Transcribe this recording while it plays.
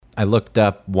I looked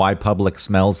up why Publix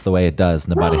smells the way it does.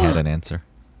 Nobody had an answer.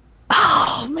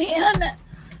 Oh, man.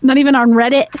 Not even on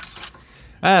Reddit?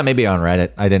 Maybe on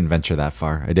Reddit. I didn't venture that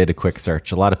far. I did a quick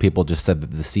search. A lot of people just said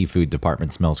that the seafood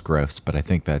department smells gross, but I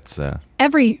think that's...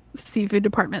 Every seafood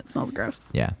department smells gross.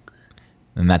 Yeah.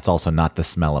 And that's also not the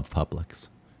smell of Publix.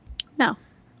 No.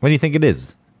 What do you think it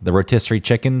is? The rotisserie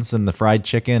chickens and the fried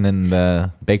chicken and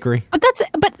the bakery? But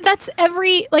that's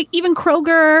every, like, even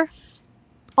Kroger,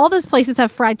 all those places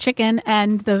have fried chicken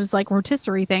and those, like,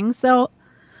 rotisserie things. So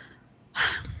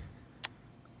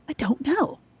I don't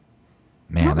know.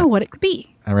 Man, I don't know what it could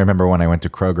be. I remember when I went to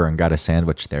Kroger and got a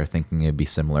sandwich there thinking it'd be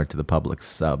similar to the Publix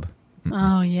sub.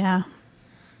 Oh, yeah.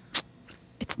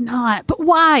 It's not. But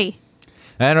why?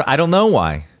 I don't know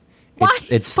why. Why It's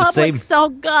is the Publix same. so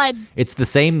good? It's the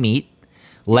same meat,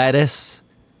 lettuce,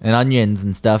 and onions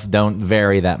and stuff don't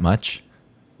vary that much.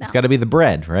 No. It's got to be the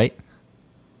bread, right?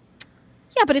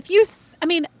 Yeah, but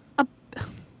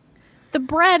the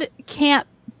bread can't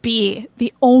be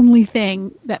the only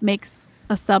thing that makes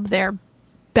a sub there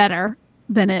better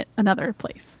than at another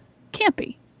place. Can't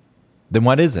be. Then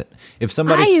what is it? If I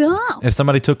somebody don't know. if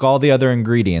somebody took all the other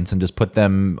ingredients and just put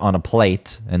them on a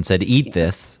plate and said, "Eat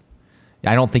this,"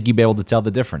 I don't think you'd be able to tell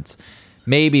the difference.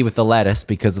 Maybe with the lettuce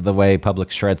because of the way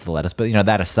Publix shreds the lettuce, but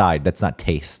that aside, that's not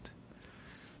taste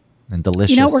and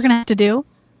delicious. You know what we're going to have to do?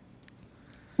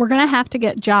 We're going to have to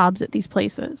get jobs at these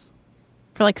places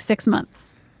for like 6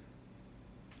 months.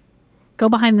 Go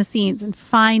behind the scenes and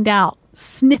find out,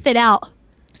 sniff it out,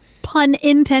 pun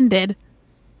intended,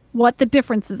 what the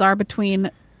differences are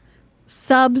between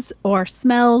subs or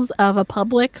smells of a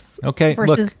Publix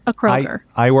versus a Kroger.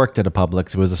 I worked at a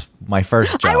Publix. It was my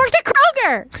first job. I worked at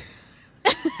Kroger.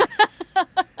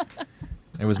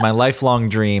 It was my lifelong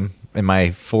dream in my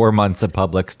 4 months at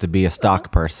Publix to be a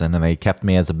stock person, and they kept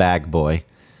me as a bag boy.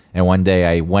 And one day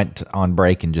I went on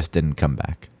break and just didn't come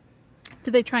back.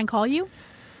 Did they try and call you?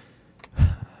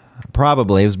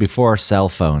 Probably. It was before cell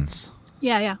phones.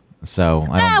 Yeah. So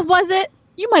I don't, Was it?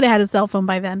 You might have had a cell phone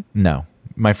by then. no.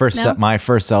 My first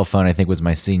cell phone, I think, was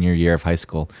my senior year of high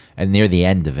school, and near the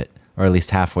end of it, or at least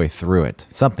halfway through it,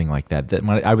 something like that.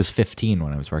 I was 15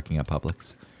 when I was working at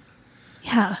Publix.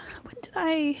 Yeah. When did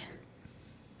I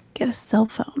get a cell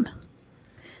phone?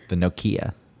 The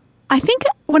Nokia. I think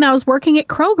when I was working at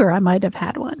Kroger, I might have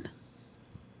had one.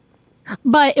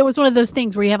 But it was one of those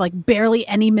things where you have like barely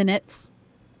any minutes.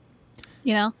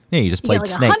 Yeah, you just played like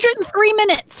Snake. 103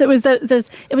 minutes. It was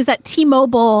it was that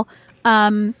T-Mobile,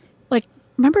 like,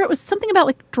 remember it was something about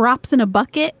like drops in a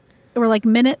bucket or like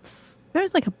minutes. There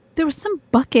was some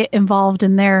bucket involved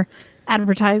in their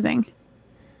advertising.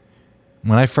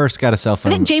 When I first got a cell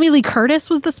phone, I think Jamie Lee Curtis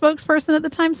was the spokesperson at the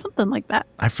time, something like that.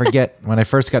 I forget. When I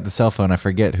first got the cell phone, I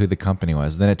forget who the company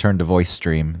was. Then it turned to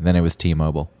VoiceStream. Then it was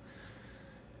T-Mobile.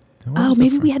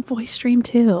 Maybe we had VoiceStream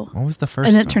too. What was the first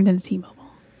And then one? it turned into T-Mobile.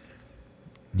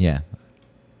 Yeah.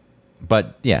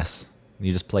 But yes,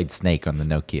 you just played Snake on the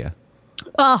Nokia.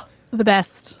 Oh, the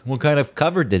best. What kind of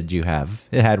cover did you have?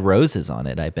 It had roses on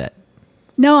it, I bet.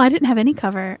 No, I didn't have any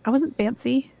cover. I wasn't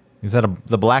fancy. Is that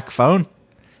the black phone?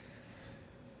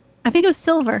 I think it was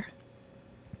silver.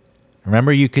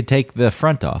 Remember, you could take the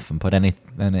front off and put any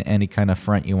kind of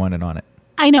front you wanted on it.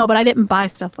 I know, but I didn't buy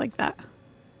stuff like that.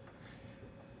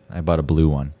 I bought a blue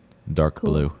one, dark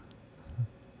blue.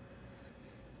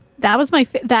 That was my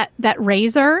that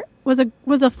Razor was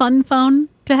a fun phone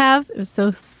to have. It was so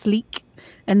sleek,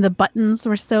 and the buttons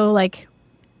were so like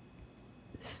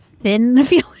thin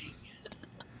feeling.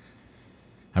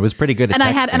 I was pretty good at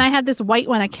texting. I had this white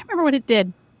one. I can't remember what it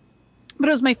did, but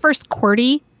it was my first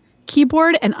QWERTY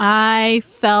keyboard, and I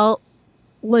felt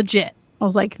legit. I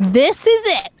was like, "This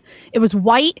is it." It was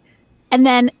white, and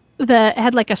then it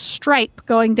had like a stripe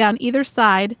going down either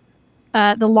side.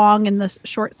 The long and the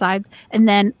short sides, and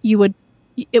then it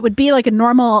would be like a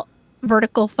normal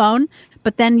vertical phone,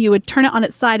 but then you would turn it on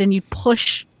its side and you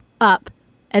push up,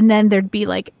 and then there'd be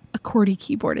like a QWERTY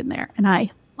keyboard in there, and I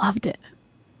loved it.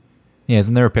 Yeah,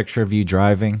 isn't there a picture of you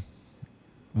driving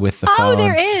with the phone? Oh,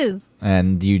 there is.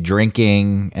 And you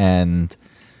drinking and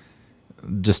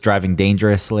just driving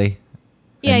dangerously.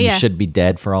 Yeah, and yeah. You should be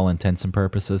dead for all intents and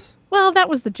purposes. Well, that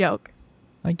was the joke.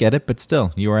 I get it, but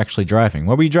still, you were actually driving.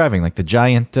 What were you driving? Like the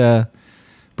giant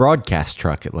broadcast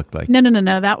truck, it looked like. No.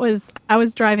 I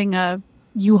was driving a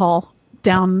U-Haul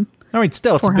down. All right,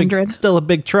 still, it's 400. still a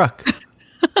big truck.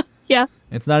 Yeah.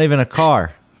 It's not even a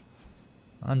car.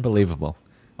 Unbelievable.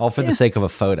 All for the sake of a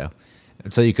photo.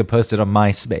 So you could post it on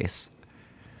MySpace.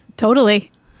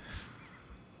 Totally.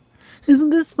 Isn't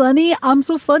this funny? I'm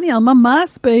so funny on my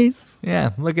MySpace.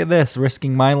 Yeah, look at this,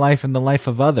 risking my life and the life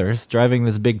of others, driving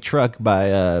this big truck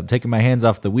by taking my hands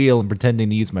off the wheel and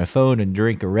pretending to use my phone and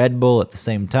drink a Red Bull at the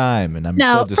same time. And I'm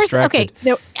so distracted.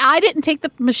 I didn't take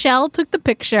Michelle took the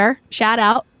picture. Shout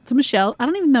out to Michelle. I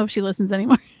don't even know if she listens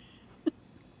anymore.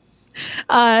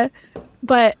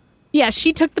 But yeah,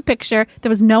 she took the picture. There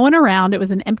was no one around. It was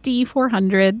an empty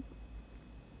 400.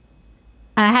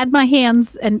 I had my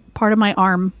hands and part of my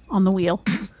arm on the wheel.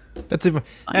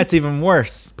 That's even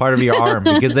worse. Part of your arm,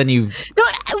 because then you. No,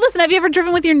 listen. Have you ever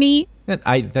driven with your knee?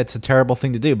 That's a terrible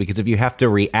thing to do, because if you have to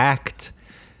react,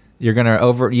 you're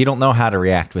you don't know how to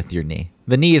react with your knee.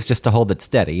 The knee is just to hold it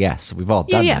steady. Yes, we've all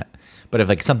done that. But if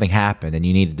like something happened and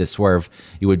you needed to swerve,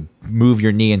 you would move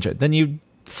your knee and then you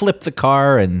flip the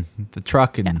car and the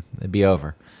truck and it'd be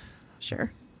over.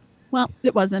 Sure. Well,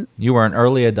 it wasn't. You were an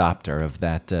early adopter of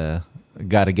that.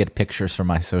 Got to get pictures for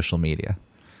my social media.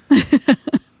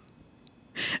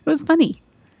 It was funny.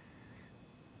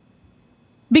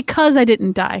 Because I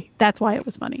didn't die. That's why it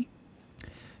was funny.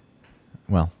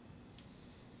 Well,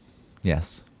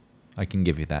 yes, I can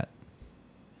give you that.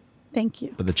 Thank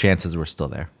you. But the chances were still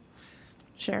there.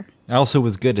 Sure. I also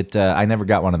was good at, I never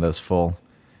got one of those full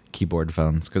keyboard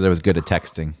phones because I was good at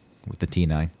texting with the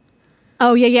T9.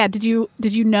 Oh, yeah. Did you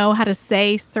know how to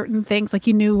say certain things? Like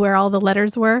you knew where all the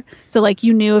letters were? So like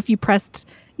you knew if you pressed,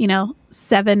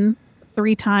 7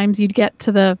 3 times, you'd get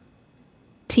to the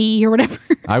T or whatever.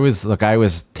 I was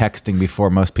texting before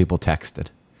most people texted.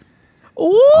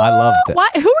 Ooh, I loved it. Why?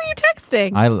 Who were you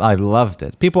texting? I loved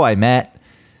it. People I met,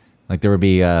 like there would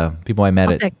be people I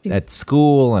met at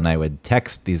school, and I would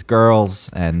text these girls,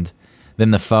 and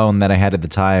then the phone that I had at the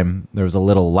time, there was a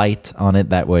little light on it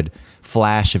that would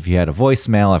flash if you had a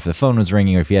voicemail, if the phone was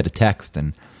ringing, or if you had a text,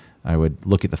 and I would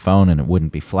look at the phone and it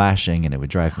wouldn't be flashing, and it would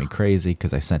drive me crazy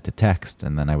because I sent a text,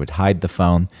 and then I would hide the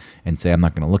phone and say I'm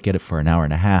not going to look at it for an hour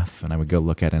and a half, and I would go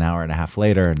look at it an hour and a half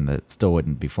later, and it still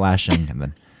wouldn't be flashing, and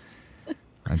then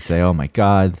I'd say, oh my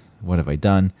God, what have I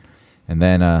done? And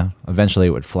then eventually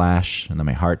it would flash, and then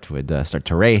my heart would start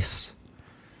to race.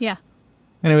 Yeah.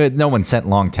 And no one sent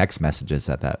long text messages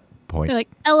at that point. You're like,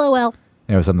 LOL.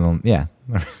 It was something, yeah.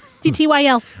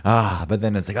 TTYL. But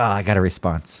then it's like, I got a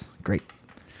response. Great.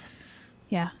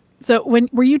 Yeah. So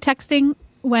were you texting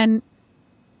when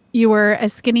you were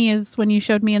as skinny as when you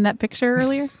showed me in that picture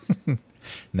earlier?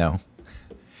 No.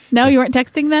 No, you weren't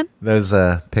texting then? Those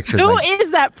pictures. Who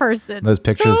is that person? Those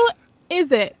pictures. Who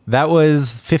is it? That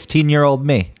was 15-year-old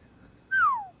me.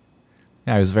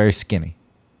 Yeah, I was very skinny.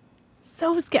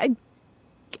 So skinny.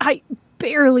 I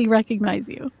barely recognize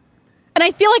you. And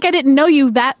I feel like I didn't know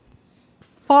you that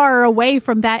far away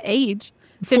from that age.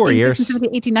 15, 4 years. 16,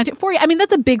 17, 18, 19. 4 years. I mean,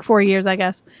 that's a big 4 years, I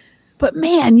guess. But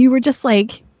man, you were just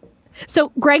like...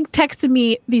 So Greg texted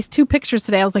me these 2 pictures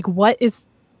today. I was like, what is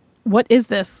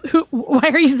this? Why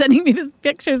are you sending me these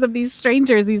pictures of these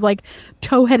strangers, these like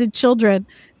toe-headed children?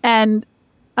 And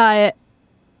I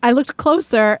looked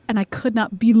closer and I could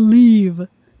not believe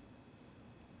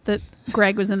that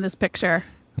Greg was in this picture.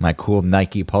 My cool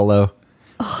Nike polo,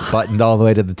 buttoned all the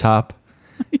way to the top.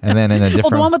 Yeah. And then in a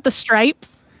different... the one with the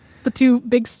stripes, the 2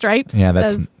 big stripes. Yeah,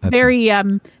 that's very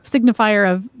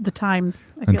signifier of the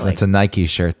times. It's a Nike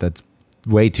shirt that's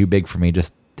way too big for me,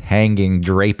 just hanging,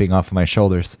 draping off of my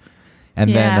shoulders.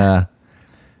 And then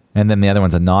the other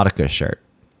one's a Nautica shirt.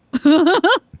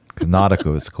 Because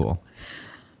Nautica was cool.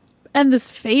 And this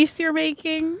face you're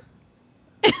making.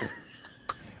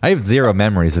 I have zero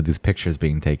memories of these pictures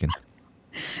being taken.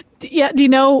 Do you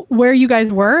know where you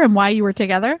guys were and why you were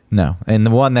together? No. And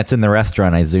the one that's in the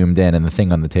restaurant, I zoomed in, and the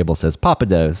thing on the table says Papa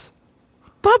Do's.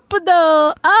 Papa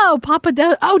Do's. Oh, Papa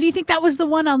Do's. Oh, do you think that was the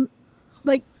one on,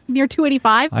 like, near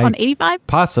 285? On 85?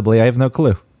 Possibly. I have no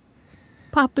clue.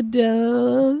 Papa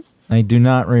Do's. I do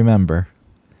not remember.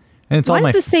 And it's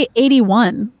Why does it say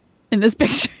 81 in this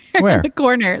picture? Where? In the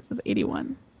corner, it says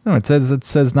 81. No, it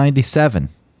says 97.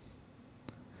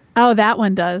 Oh, that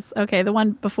one does. Okay, the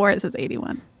one before it says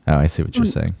 81. Oh, I see what you're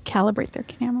saying. Calibrate their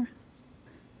camera.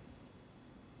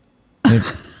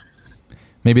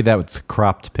 Maybe that was a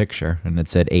cropped picture and it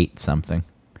said 8 something.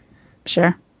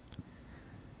 Sure.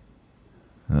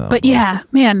 Oh, but yeah,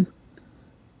 man,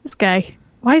 this guy.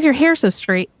 Why is your hair so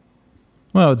straight?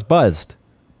 Well, it's buzzed.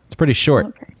 It's pretty short.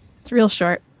 Okay. It's real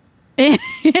short. You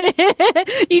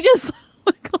just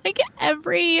look like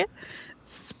every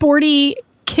sporty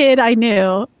kid I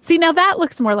knew. See, now that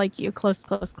looks more like you. Close.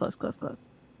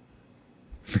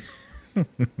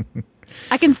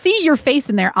 I can see your face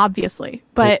in there, obviously,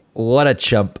 but... What a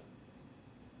chump.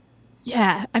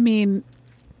 Yeah, I mean,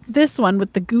 this one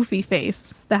with the goofy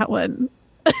face, that one...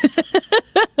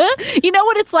 You know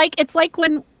what it's like? It's like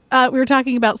when we were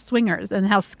talking about Swingers and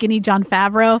how skinny Jon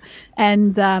Favreau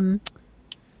and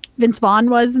Vince Vaughn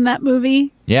was in that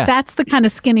movie. Yeah. That's the kind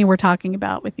of skinny we're talking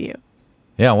about with you.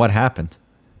 Yeah, what happened?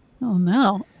 Oh,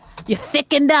 no. You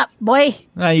thickened up, boy.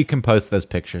 You can post those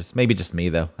pictures. Maybe just me,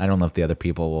 though. I don't know if the other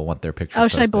people will want their pictures Oh,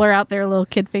 should I posted. blur out their little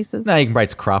kid faces? No, you can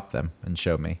probably crop them and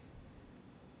show me.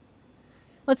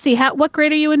 Let's see. What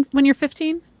grade are you in when you're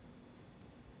 15?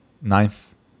 Ninth.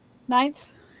 Ninth?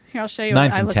 Here, I'll show you.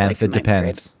 Ninth what I and look 10th. like in It ninth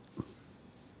depends.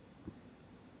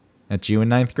 That's you in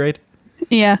ninth grade? grade.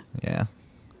 Yeah. Yeah.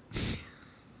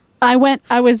 I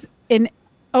was in,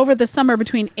 over the summer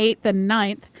between 8th and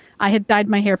 9th, I had dyed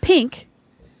my hair pink.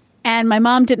 And my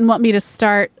mom didn't want me to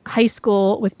start high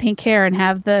school with pink hair and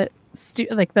have the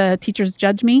teachers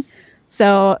judge me.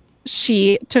 So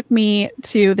she took me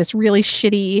to this really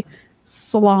shitty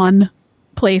salon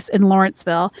place in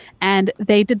Lawrenceville, and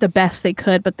they did the best they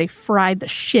could, but they fried the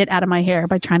shit out of my hair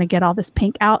by trying to get all this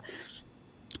pink out.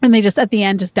 And they just, at the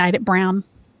end, just dyed it brown.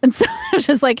 And so I was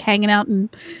just like hanging out in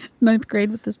ninth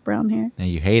grade with this brown hair. And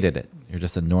you hated it. You're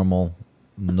just a normal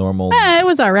It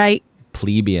was all right.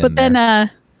 plebeian. But there.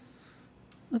 then,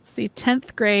 let's see,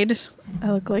 10th grade,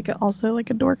 I look also like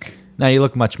a dork. Now you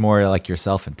look much more like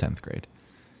yourself in 10th grade.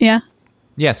 Yeah.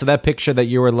 Yeah, so that picture that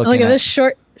you were looking Look at at. this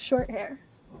short hair.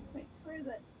 Wait, where is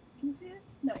it? Can you see it?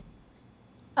 No.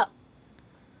 Oh.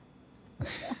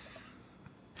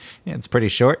 Yeah, it's pretty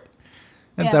short.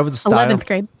 And Yeah, that was style. 11th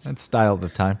grade. That's style at the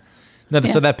time. No, Yeah.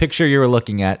 So that picture you were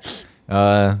looking at,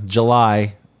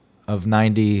 July of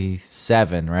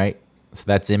 97, right? So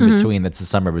that's in between. That's the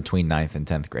summer between 9th and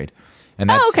 10th grade. And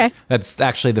that's, okay. That's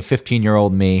actually the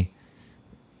 15-year-old me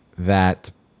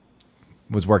that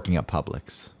was working at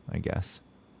Publix, I guess.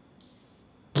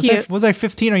 Cute. Was I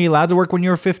 15? Are you allowed to work when you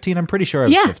were 15? I'm pretty sure I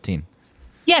was Yeah. 15.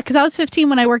 Yeah, because I was 15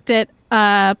 when I worked at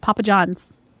Papa John's,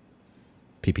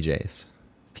 PPJs.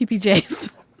 PPJs.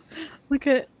 Look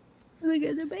at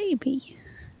the baby.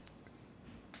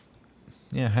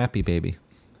 Yeah, happy baby.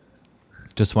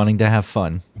 Just wanting to have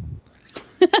fun.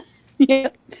 Yeah.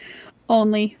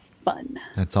 Only fun.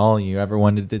 That's all you ever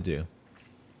wanted to do.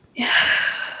 Yeah.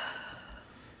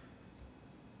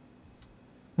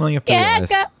 Well, you have to Yeah, realize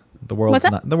What's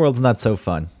that? the world's not so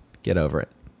fun. Get over it.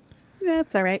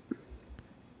 That's all right.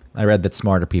 I read that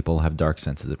smarter people have dark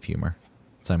senses of humor,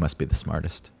 so I must be the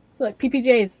smartest. So look,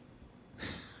 PPJs.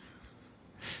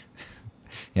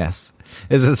 Yes.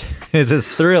 Is this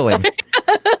thrilling?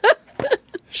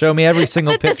 Show me every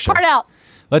single Put this picture. part out.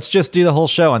 Let's just do the whole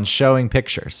show on showing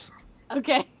pictures.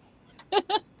 Okay.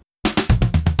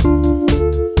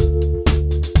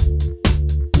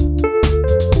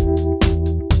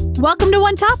 Welcome to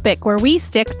One Topic, where we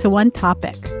stick to one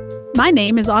topic. My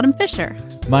name is Autumn Fisher.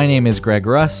 My name is Greg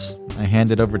Russ. I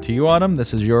hand it over to you, Autumn.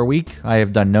 This is your week. I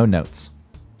have done no notes.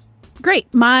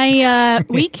 Great. My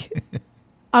week.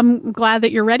 I'm glad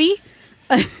that you're ready.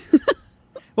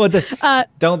 Well,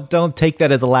 don't take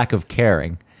that as a lack of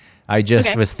caring. I just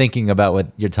Okay. was thinking about what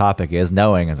your topic is,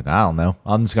 knowing I was like, I don't know.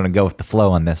 I'm just going to go with the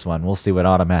flow on this one. We'll see what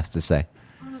Autumn has to say.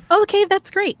 Okay, that's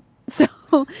great. So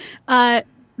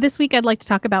this week I'd like to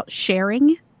talk about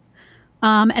sharing.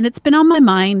 And it's been on my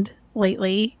mind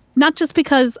lately, not just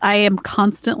because I am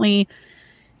constantly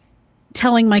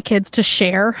telling my kids to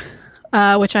share,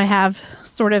 which I have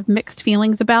sort of mixed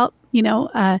feelings about,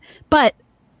 but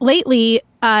lately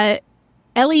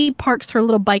Ellie parks her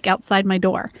little bike outside my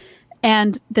door,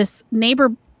 and this neighbor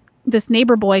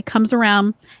boy comes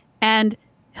around and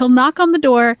he'll knock on the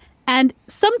door. And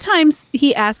sometimes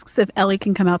he asks if Ellie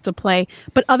can come out to play,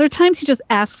 but other times he just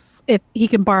asks if he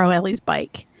can borrow Ellie's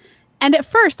bike. And at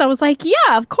first I was like,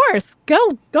 yeah, of course,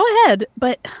 go ahead.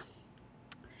 But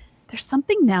there's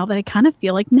something now that I kind of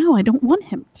feel like, no, I don't want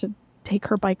him to take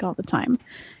her bike all the time.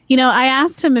 I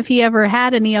asked him if he ever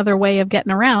had any other way of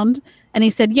getting around. And he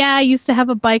said, yeah, I used to have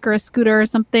a bike or a scooter or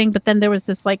something. But then there was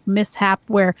this mishap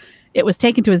where it was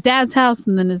taken to his dad's house,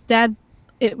 and then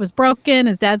it was broken.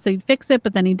 His dad said he'd fix it,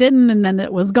 but then he didn't. And then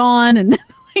it was gone. And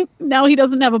then, now he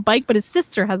doesn't have a bike, but his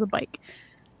sister has a bike.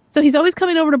 So he's always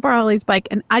coming over to borrow Ellie's bike.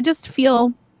 And I just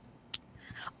feel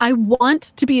I want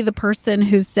to be the person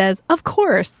who says, of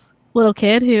course, little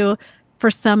kid who for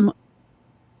some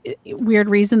weird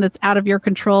reason that's out of your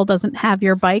control doesn't have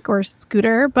your bike or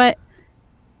scooter. But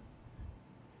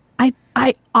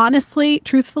I honestly,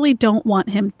 truthfully don't want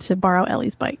him to borrow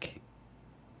Ellie's bike.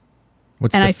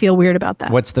 I feel weird about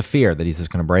that. What's the fear? That he's just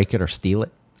going to break it or steal it?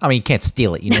 I mean, you can't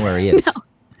steal it. You know where he is.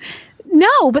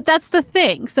 No, but that's the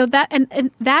thing. So that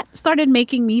and that started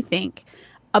making me think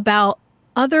about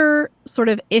other sort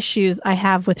of issues I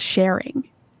have with sharing.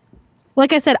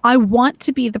 Like I said, I want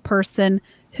to be the person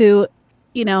who,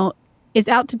 is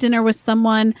out to dinner with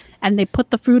someone and they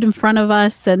put the food in front of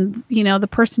us and, the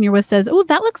person you're with says, "Oh,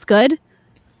 that looks good."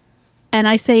 And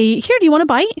I say, "Here, do you want a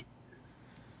bite?"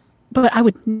 But I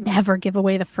would never give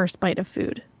away the first bite of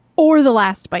food or the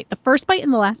last bite. The first bite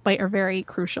and the last bite are very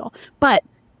crucial. But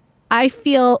I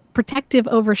feel protective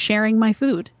over sharing my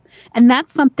food. And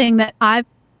that's something that I've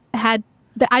had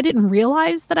that I didn't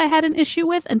realize that I had an issue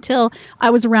with until I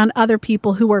was around other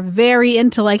people who were very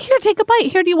into like, "Here, take a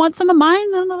bite. Here, do you want some of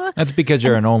mine?" That's because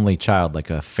you're an only child, like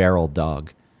a feral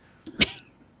dog.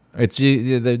 It's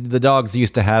the dog's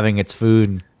used to having its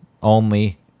food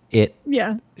only. It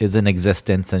is in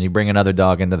existence, and you bring another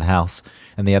dog into the house,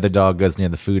 and the other dog goes near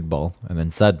the food bowl, and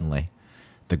then suddenly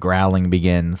the growling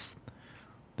begins,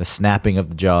 the snapping of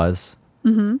the jaws.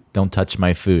 Mm-hmm. "Don't touch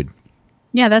my food."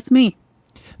 Yeah, that's me.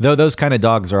 Though those kind of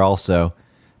dogs are also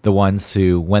the ones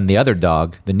who, when the other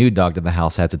dog, the new dog to the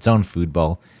house, has its own food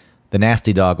bowl, the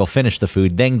nasty dog will finish the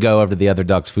food, then go over to the other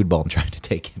dog's food bowl and try to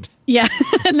take it. Yeah,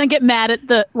 and then get mad at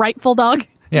the rightful dog.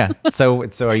 Yeah. So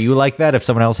are you like that? If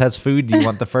someone else has food, do you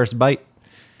want the first bite?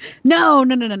 No.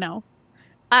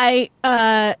 I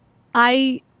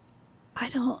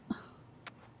don't.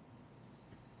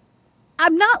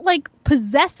 I'm not like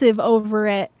possessive over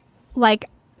it. Like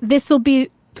this will be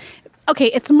okay.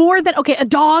 It's more that a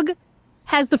dog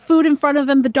has the food in front of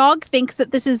him. The dog thinks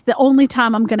that this is the only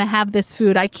time I'm going to have this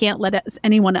food. I can't let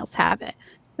anyone else have it.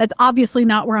 That's obviously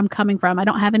not where I'm coming from. I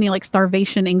don't have any like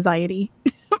starvation anxiety.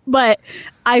 But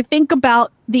I think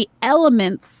about the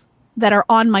elements that are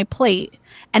on my plate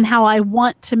and how I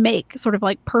want to make sort of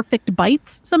like perfect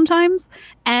bites sometimes.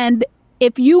 And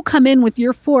if you come in with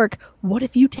your fork, what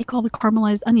if you take all the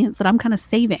caramelized onions that I'm kind of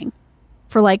saving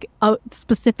for like a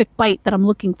specific bite that I'm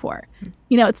looking for?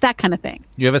 It's that kind of thing.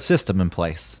 You have a system in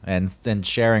place, and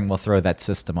sharing will throw that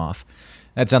system off.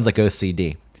 That sounds like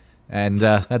OCD. And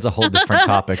that's a whole different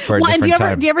topic for a different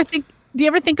time. Do you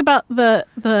ever think about the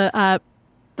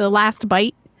last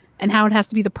bite and how it has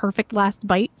to be the perfect last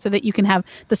bite so that you can have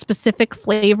the specific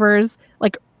flavors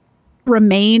like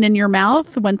remain in your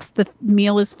mouth once the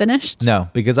meal is finished? No,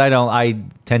 because I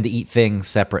tend to eat things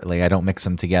separately. I don't mix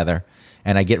them together,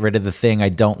 and I get rid of the thing I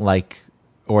don't like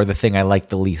or the thing I like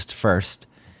the least first,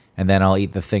 and then I'll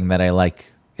eat the thing that I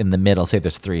like in the middle. Say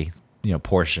there's three,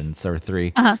 portions or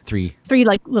three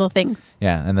like little things.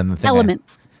 Yeah, and then the thing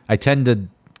elements. I tend to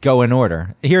go in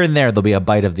order. Here and there, there'll be a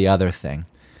bite of the other thing.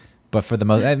 But for the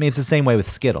most, it's the same way with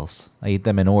Skittles. I eat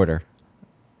them in order.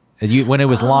 When it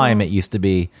was lime, it used to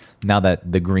be. Now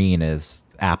that the green is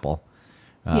apple,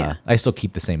 I still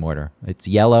keep the same order. It's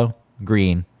yellow,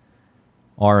 green,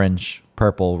 orange,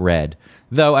 purple, red.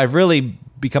 Though I've really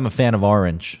become a fan of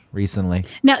orange recently.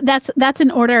 Now that's an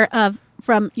order of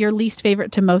from your least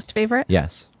favorite to most favorite.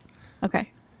 Yes. Okay.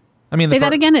 I mean, say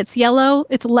that again. It's yellow.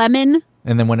 It's lemon.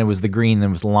 And then when it was the green, it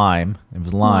was lime. It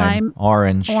was lime,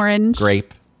 orange,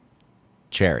 grape,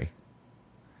 cherry.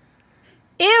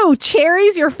 Ew,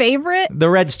 cherry's your favorite? The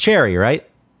red's cherry, right?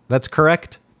 That's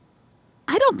correct?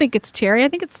 I don't think it's cherry. I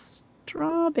think it's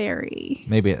strawberry.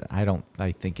 Maybe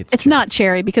I think it's cherry. Not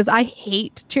cherry because I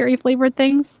hate cherry flavored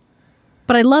things,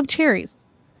 but I love cherries.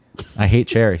 I hate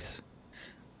cherries.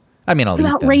 I mean, I'll eat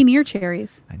them. What about Rainier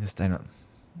cherries?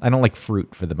 I don't like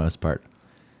fruit for the most part.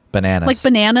 Bananas. Like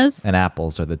bananas? And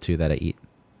apples are the two that I eat.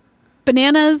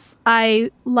 Bananas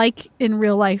I like in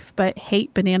real life, but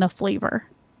hate banana flavor.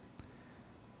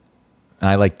 And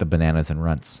I like the bananas and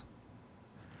runts.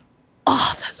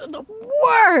 Oh, those are the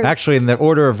worst. Actually, in the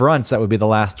order of runts, that would be the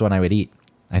last one I would eat.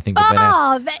 I think the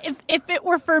banana. If it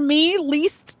were for me,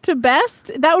 least to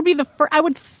best, that would be the first. I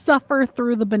would suffer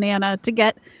through the banana to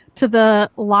get to the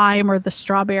lime or the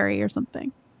strawberry or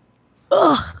something.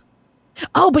 Ugh.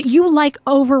 Oh, but you like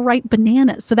overripe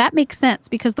bananas. So that makes sense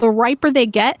because the riper they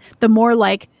get, the more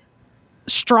like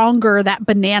stronger that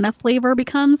banana flavor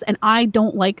becomes. And I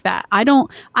don't like that.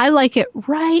 I like it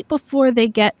right before they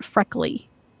get freckly.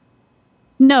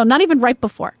 No, not even right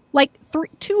before. Like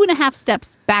 2.5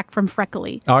 steps back from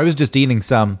freckly. Oh, I was just eating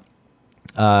some.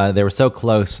 They were so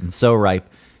close and so ripe.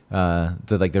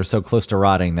 They were so close to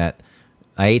rotting that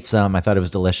I ate some. I thought it was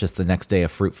delicious. The next day, a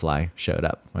fruit fly showed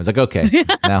up. I was like, okay,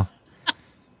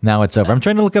 now it's over. I'm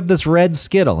trying to look up this red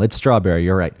Skittle. It's strawberry.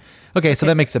 You're right. Okay, so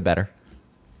that makes it better.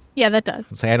 Yeah, that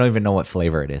does. I don't even know what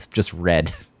flavor it is. Just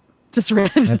red. Just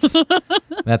red.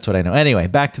 That's what I know. Anyway,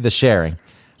 back to the sharing.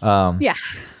 Yeah.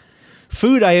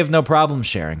 Food, I have no problem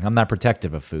sharing. I'm not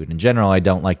protective of food. In general, I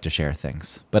don't like to share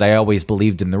things. But I always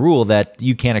believed in the rule that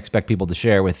you can't expect people to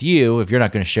share with you if you're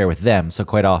not going to share with them. So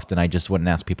quite often, I just wouldn't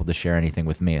ask people to share anything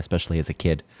with me, especially as a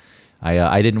kid.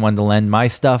 I didn't want to lend my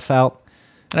stuff out,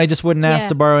 and I just wouldn't ask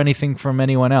to borrow anything from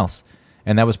anyone else.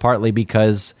 And that was partly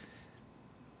because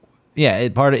yeah,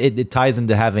 it ties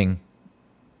into having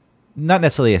not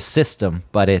necessarily a system,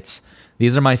 but it's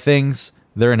these are my things.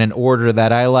 They're in an order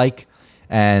that I like,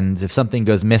 and if something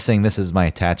goes missing, this is my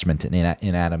attachment to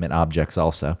inanimate objects.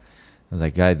 Also, I was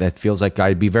like, that feels like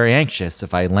I'd be very anxious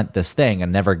if I lent this thing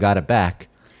and never got it back.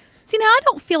 See, now I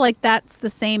don't feel like that's the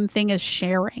same thing as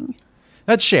sharing.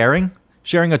 That's sharing.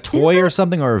 Sharing a toy or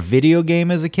something or a video game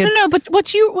as a kid. No, but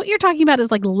what you're talking about is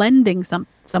like lending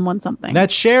someone something.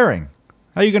 That's sharing.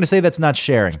 How are you going to say that's not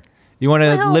sharing? You want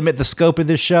to limit the scope of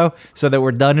this show so that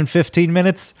we're done in 15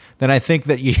 minutes? Then I think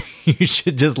that you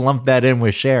should just lump that in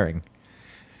with sharing.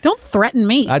 Don't threaten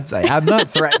me. I'd say I'm not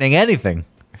threatening anything.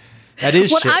 That is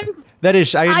that is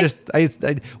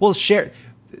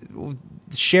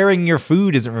sharing your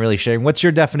food isn't really sharing. What's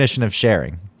your definition of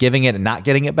sharing? Giving it and not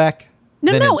getting it back?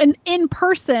 No, in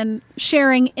person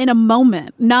sharing in a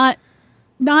moment, not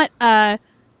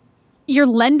you're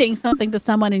lending something to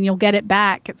someone and you'll get it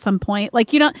back at some point.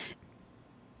 Like you don't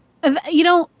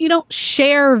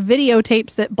share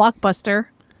videotapes at Blockbuster.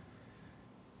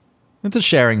 It's a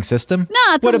sharing system.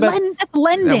 No, that's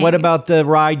lending. What about the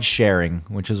ride sharing,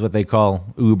 which is what they call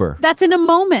Uber? That's in a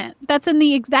moment. That's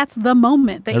the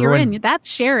moment that you're in. That's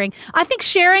sharing. I think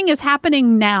sharing is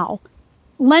happening now.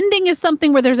 Lending is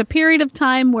something where there's a period of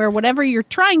time where whatever you're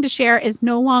trying to share is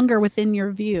no longer within your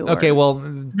view. Okay, well,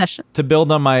 possession. To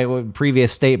build on my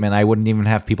previous statement, I wouldn't even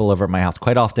have people over at my house.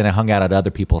 Quite often I hung out at other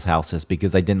people's houses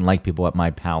because I didn't like people at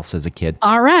my house as a kid.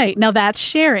 All right. Now that's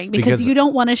sharing because you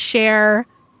don't want to share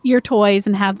your toys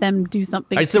and have them do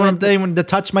something. I just didn't want them to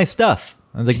touch my stuff.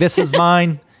 I was like, this is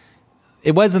mine.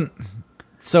 It wasn't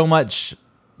so much...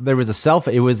 There was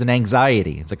it was an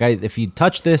anxiety. It's like, if you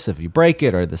touch this, if you break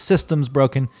it, or the system's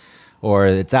broken, or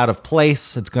it's out of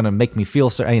place, it's going to make me feel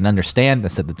so. I didn't understand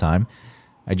this at the time.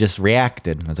 I just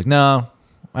reacted. I was like, no,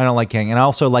 I don't like hanging. And I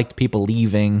also liked people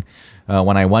leaving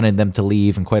when I wanted them to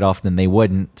leave, and quite often they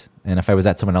wouldn't. And if I was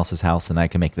at someone else's house, then I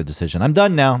can make the decision. I'm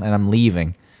done now, and I'm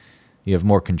leaving. You have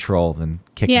more control than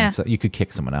kicking. Yeah. You could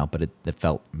kick someone out, but it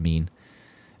felt mean.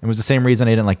 It was the same reason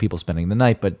I didn't like people spending the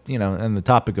night. But, and the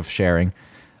topic of sharing...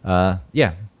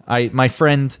 my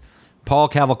friend Paul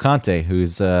Cavalcante,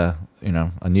 who's a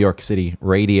New York City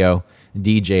radio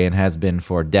DJ and has been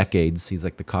for decades. He's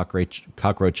like the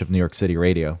cockroach of New York City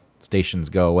radio. Stations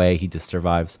go away, he just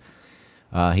survives.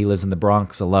 He lives in the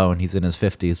Bronx alone. He's in his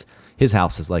 50s. His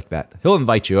house is like that. He'll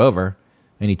invite you over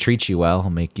and he treats you well. He'll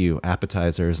make you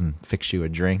appetizers and fix you a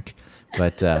drink.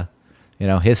 But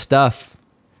his stuff,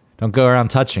 don't go around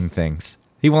touching things.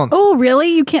 He won't. Oh,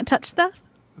 really? You can't touch stuff?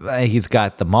 He's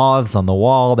got the moths on the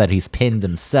wall that he's pinned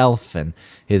himself, and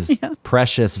his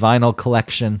precious vinyl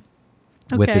collection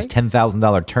with his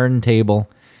 $10,000 turntable.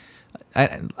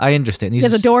 I understand. He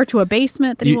has a door to a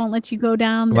basement that he won't let you go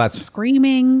down. That's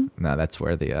screaming. No, that's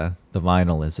where the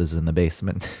vinyl is in the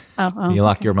basement. Oh, you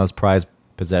lock your most prized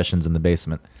possessions in the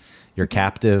basement. You're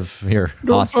captive. You're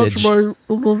hostage. Don't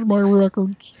touch my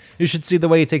records. You should see the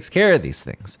way he takes care of these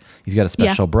things. He's got a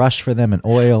special brush for them and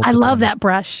oil. I love that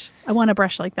brush. I want a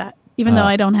brush like that, even though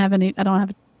I don't have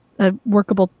a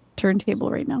workable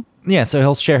turntable right now. Yeah, so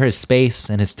he'll share his space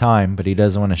and his time, but he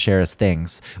doesn't want to share his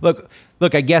things. Look,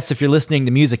 I guess if you're listening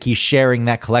to music, he's sharing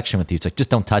that collection with you. It's like, just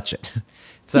don't touch it.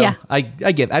 So I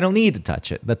don't need to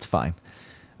touch it. That's fine.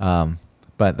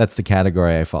 But that's the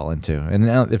category I fall into.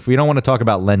 And if we don't want to talk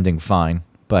about lending, fine.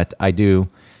 But I do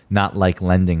not like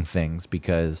lending things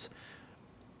because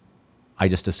I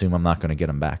just assume I'm not going to get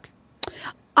them back.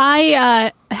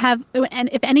 I have, and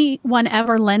if anyone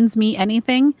ever lends me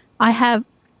anything, I have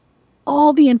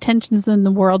all the intentions in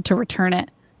the world to return it.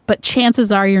 But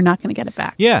chances are you're not going to get it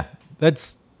back. Yeah,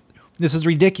 this is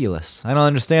ridiculous. I don't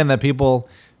understand that people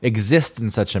exist in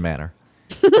such a manner.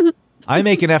 I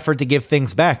make an effort to give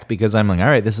things back because I'm like, all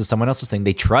right, this is someone else's thing.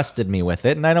 They trusted me with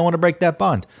it, and I don't want to break that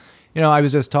bond. I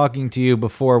was just talking to you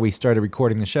before we started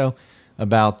recording the show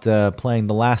about playing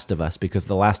The Last of Us because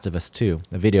The Last of Us 2,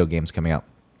 the video game's coming out.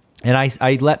 And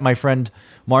I let my friend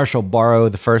Marshall borrow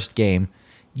the first game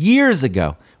years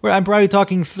ago. I'm probably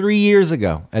talking 3 years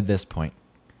ago at this point.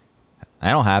 I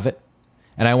don't have it.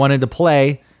 And I wanted to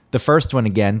play the first one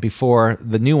again before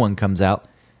the new one comes out.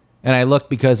 And I looked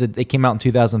because it came out in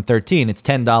 2013. It's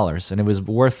 $10. And it was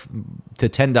worth to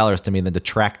 $10 to me than to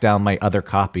track down my other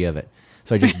copy of it.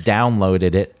 So I just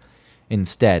downloaded it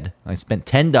instead. I spent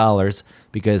 $10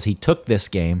 because he took this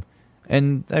game.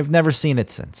 And I've never seen it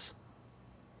since.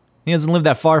 He doesn't live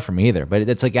that far from me either. But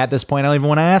it's like at this point, I don't even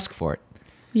want to ask for it.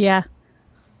 Yeah.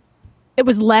 It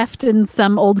was left in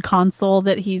some old console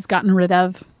that he's gotten rid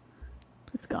of.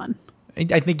 It's gone.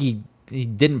 I think he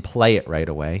didn't play it right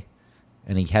away.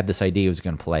 And he had this idea he was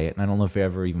going to play it. And I don't know if he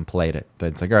ever even played it. But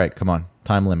it's like, all right, come on.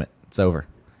 Time limit. It's over.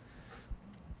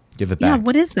 Give it Yeah, back.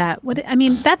 what is that? I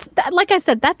mean, like I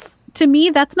said, that's to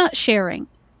me, that's not sharing.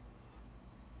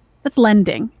 That's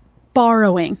lending,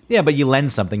 borrowing. Yeah, but you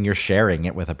lend something, you're sharing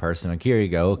it with a person. Like, here you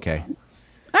go. Okay.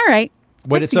 All right.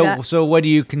 What? Let's do that. So what do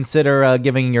you consider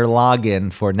giving your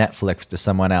login for Netflix to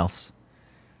someone else?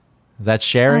 Is that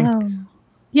sharing?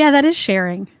 Yeah, that is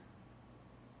sharing.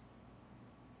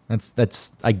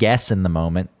 That's I guess in the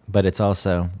moment, but it's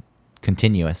also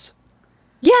continuous.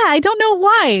 Yeah, I don't know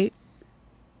why.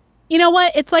 You know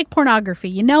what? It's like pornography.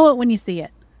 You know it when you see it.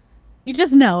 You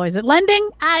just know. Is it lending?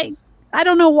 I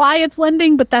don't know why it's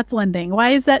lending, but that's lending.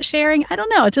 Why is that sharing? I don't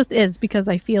know. It just is because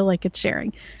I feel like it's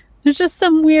sharing. There's just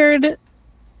some weird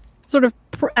sort of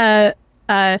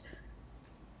I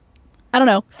don't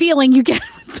know, feeling you get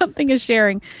when something is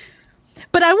sharing.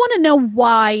 But I want to know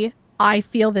why I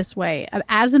feel this way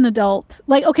as an adult.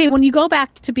 Like, okay, when you go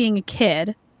back to being a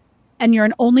kid and you're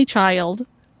an only child,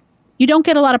 you don't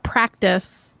get a lot of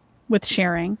practice with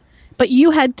sharing, but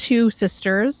you had two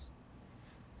sisters.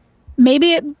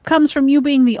 Maybe it comes from you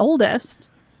being the oldest,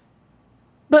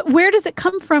 but where does it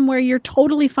come from where you're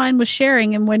totally fine with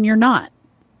sharing and when you're not?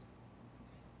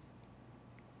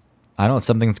 I don't know.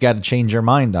 Something's got to change your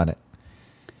mind on it.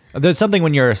 There's something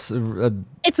when you're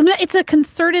It's a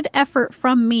concerted effort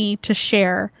from me to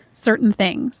share certain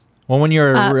things. well, when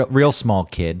you're a real small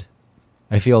kid,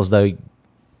 I feel as though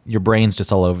your brain's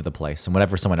just all over the place, and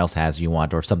whatever someone else has you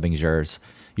want, or if something's yours,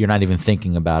 you're not even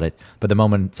thinking about it. But the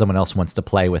moment someone else wants to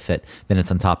play with it, then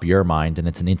it's on top of your mind, and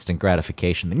it's an instant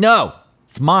gratification. No,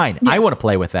 it's mine. I want to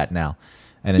play with that now.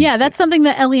 And Yeah, that's something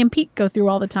that Ellie and Pete go through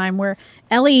all the time, where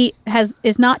Ellie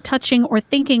is not touching or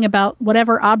thinking about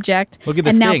whatever object. Look at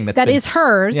this and now thing that's that been is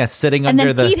hers. yeah, sitting and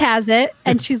under then the. Pete has it,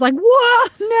 and she's like, "Whoa,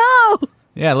 no!"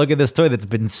 Yeah, look at this toy that's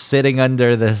been sitting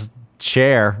under this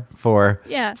chair for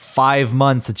Yeah. 5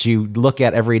 months that you look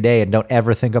at every day and don't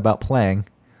ever think about playing.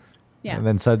 Yeah. And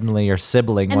then suddenly your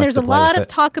sibling And wants there's to a play lot with of it.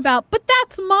 talk about, but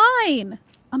that's mine.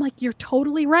 I'm like, you're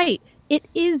totally right. It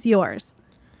is yours.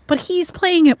 But he's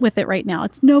playing it with it right now.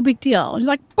 It's no big deal. He's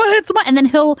like, but it's mine. And then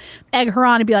he'll egg her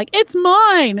on and be like, it's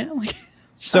mine. I'm like,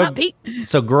 shut up, Pete.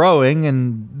 So growing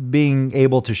and being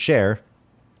able to share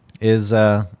is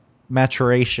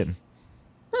maturation.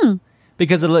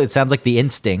 Because it sounds like the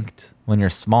instinct when you're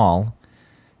small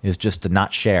is just to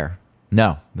not share.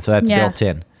 No. So that's Yeah. built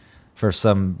in for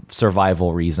some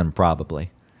survival reason,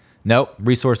 probably. Nope.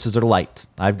 Resources are light.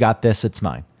 I've got this. It's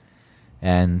mine.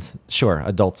 And sure,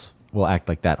 adults will act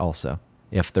like that also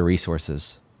if the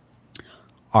resources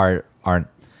aren't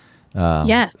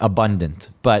Yes.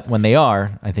 abundant. But when they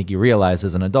are, I think you realize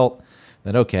as an adult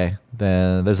that, okay,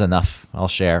 there's enough. I'll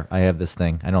share. I have this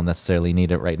thing. I don't necessarily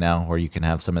need it right now, or you can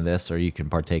have some of this, or you can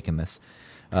partake in this.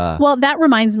 Well, that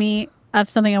reminds me of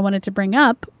something I wanted to bring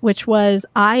up, which was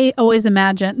I always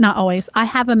imagine, not always, I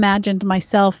have imagined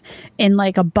myself in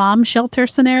like a bomb shelter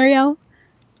scenario.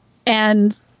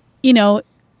 And, you know,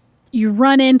 you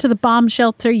run into the bomb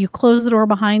shelter, you close the door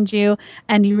behind you,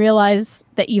 and you realize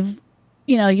that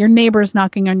your neighbor's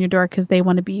knocking on your door because they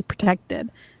want to be protected.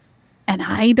 And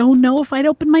I don't know if I'd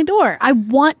open my door. I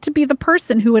want to be the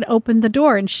person who would open the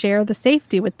door and share the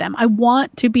safety with them. I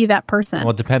want to be that person. Well,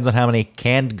 it depends on how many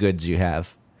canned goods you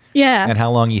have Yeah. and how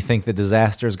long you think the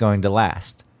disaster is going to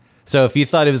last. So if you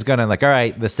thought it was going to, like, all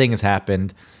right, this thing has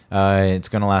happened, it's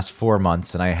going to last 4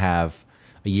 months, and I have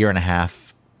a year and a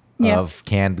half of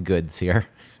canned goods here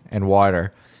and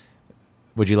water,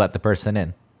 would you let the person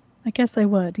in? I guess I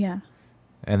would, yeah.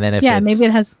 And then if Maybe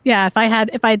it has, if I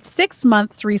had 6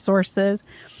 months resources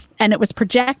and it was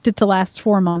projected to last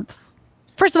 4 months.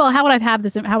 First of all, how would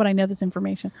I know this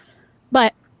information?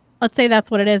 But let's say that's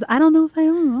what it is. I don't know if I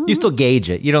don't know. you still gauge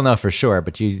it. You don't know for sure,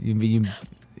 but you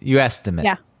estimate.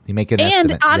 Yeah. You make an And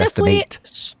estimate. honestly, You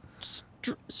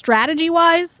estimate. strategy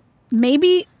wise,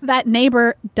 maybe that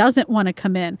neighbor doesn't want to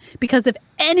come in, because if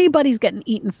anybody's getting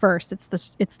eaten first, it's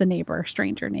the neighbor,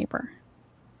 stranger neighbor.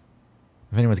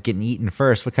 If anyone's getting eaten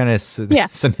first, what kind of Yeah.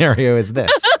 scenario is this?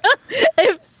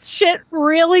 If shit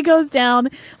really goes down,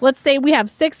 let's say we have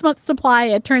 6 months supply,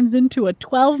 it turns into a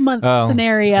 12-month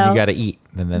scenario. You got to eat.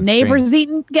 And then Neighbors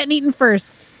getting eaten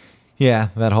first. Yeah,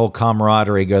 that whole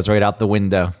camaraderie goes right out the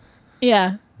window.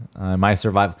 Yeah. My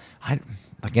survival.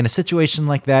 Like in a situation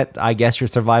like that, I guess your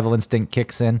survival instinct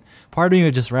kicks in. Part of me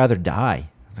would just rather die.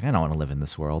 It's like, I don't want to live in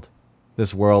this world.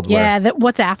 This world Yeah. where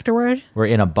What's afterward? we're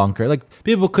in a bunker. Like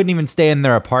people couldn't even stay in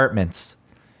their apartments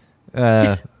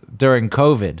during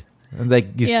COVID. And like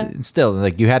still,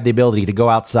 like you had the ability to go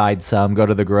outside some, go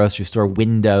to the grocery store,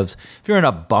 windows. If you're in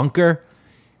a bunker,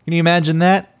 can you imagine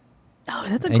that? Oh,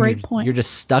 that's a And great point. You're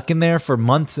just stuck in there for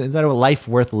months. Is that a life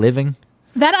worth living?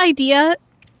 That idea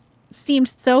seemed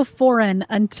so foreign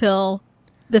until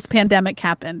this pandemic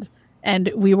happened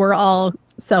and we were all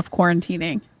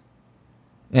self-quarantining.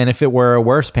 And if it were a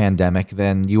worse pandemic,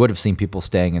 then you would have seen people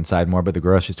staying inside more, but the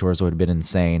grocery stores would have been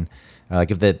insane. Like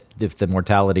if the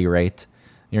mortality rate,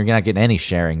 you're not getting any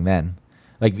sharing then.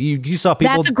 Like you saw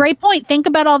people. That's a great point. Think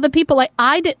about all the people like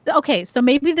I did. Okay, so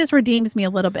maybe this redeems me a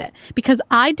little bit because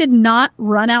I did not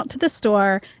run out to the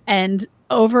store and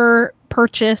over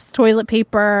purchase toilet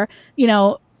paper,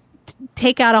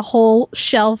 take out a whole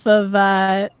shelf of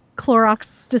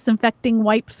Clorox disinfecting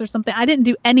wipes or something. I didn't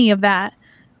do any of that.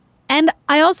 And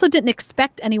I also didn't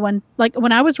expect anyone, like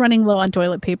when I was running low on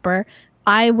toilet paper,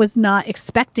 I was not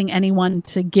expecting anyone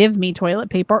to give me toilet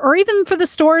paper or even for the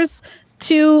stores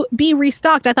to be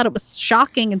restocked. I thought it was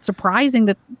shocking and surprising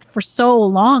that for so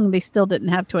long they still didn't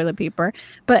have toilet paper.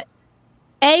 But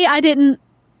I didn't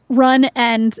run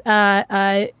and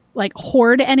like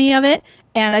hoard any of it,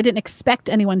 and I didn't expect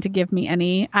anyone to give me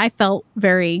any. I felt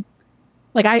very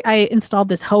like I installed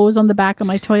this hose on the back of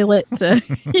my toilet to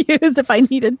use if I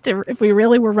needed to, if we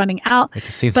really were running out. It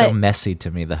just seems so messy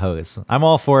to me, the hose. I'm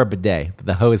all for a bidet, but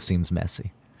the hose seems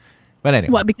messy. But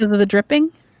anyway. What, because of the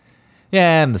dripping?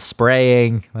 Yeah, and the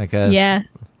spraying. Yeah.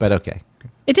 But okay.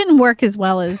 It didn't work as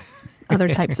well as other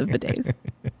types of bidets.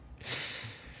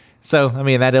 So, I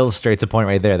mean, that illustrates a point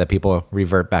right there that people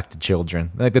revert back to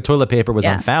children. Like the toilet paper was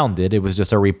unfounded. It was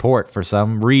just a report for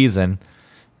some reason.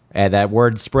 And that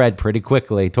word spread pretty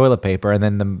quickly, toilet paper. And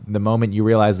then the moment you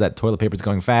realize that toilet paper is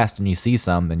going fast and you see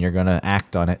some, then you're going to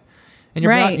act on it. And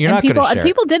you're not going to share.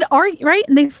 People did argue, right?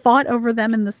 And they fought over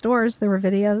them in the stores. There were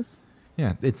videos.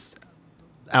 Yeah, it's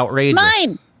outrageous.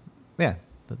 Mine. Yeah,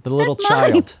 the little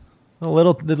child. The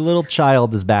little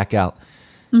child is back out.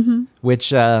 Mm-hmm. Which,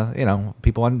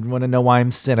 people want to know why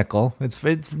I'm cynical. It's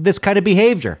this kind of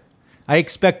behavior. I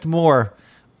expect more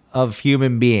of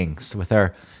human beings with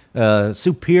our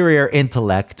superior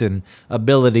intellect and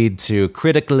ability to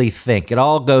critically think. It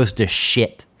all goes to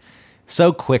shit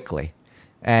so quickly.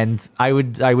 And I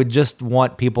would just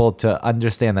want people to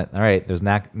understand that, all right, there's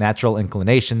natural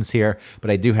inclinations here,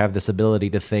 but I do have this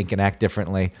ability to think and act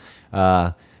differently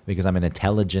because I'm an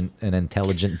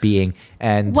intelligent being.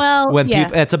 And when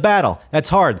people, it's a battle. That's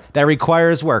hard. That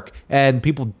requires work. And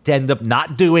people end up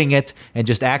not doing it and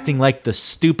just acting like the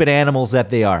stupid animals that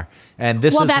they are. And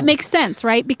that makes sense,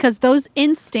 right? Because those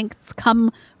instincts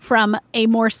come from a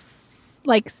more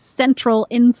central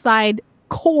inside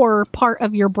core part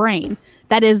of your brain.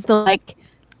 That is the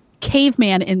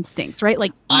caveman instincts, right?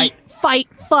 Like eat, fight,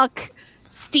 fuck,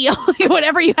 steal,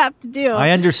 whatever you have to do.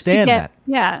 I understand that.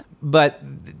 Yeah. But,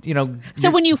 so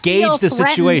when you gauge the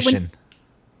situation.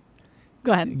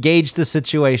 Go ahead. Gauge the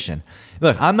situation.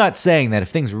 Look, I'm not saying that if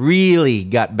things really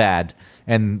got bad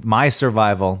and my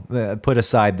survival, put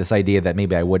aside this idea that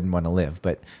maybe I wouldn't want to live,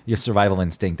 but your survival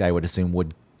instinct, I would assume,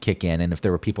 would kick in. And if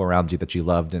there were people around you that you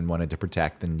loved and wanted to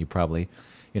protect, then you probably,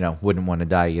 wouldn't want to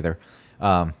die either.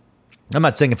 I'm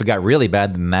not saying if it got really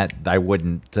bad, then that I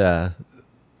wouldn't,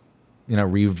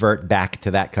 revert back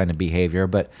to that kind of behavior.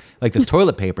 But like this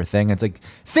toilet paper thing, it's like,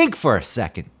 think for a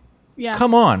second. Yeah.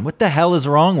 Come on. What the hell is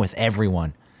wrong with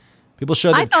everyone? People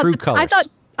show their true colors.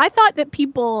 I thought that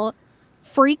people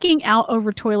freaking out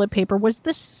over toilet paper was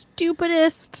the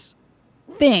stupidest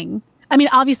thing. I mean,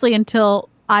 obviously until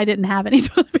I didn't have any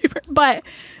toilet paper, but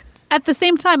at the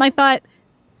same time, I thought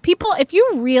people, if you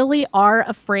really are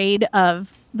afraid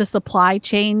of the supply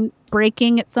chain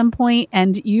breaking at some point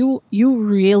and you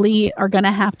really are going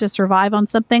to have to survive on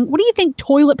something, what do you think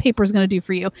toilet paper is going to do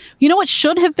for you? You know what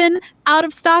should have been out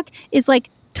of stock is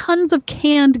tons of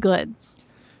canned goods.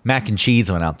 Mac and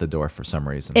cheese went out the door for some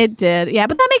reason. It did. Yeah,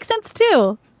 but that makes sense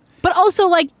too. But also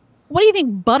what do you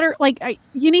think? Butter,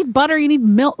 you need butter, you need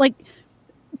milk,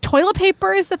 toilet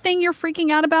paper is the thing you're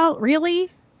freaking out about? Really?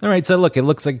 All right, so look, it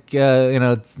looks like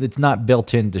it's not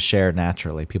built in to share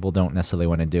naturally. People don't necessarily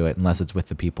want to do it unless it's with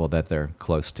the people that they're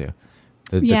close to.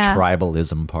 The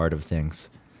tribalism part of things.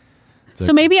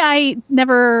 So maybe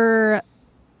that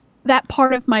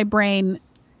part of my brain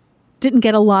didn't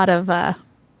get a lot of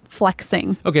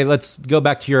flexing. Okay, let's go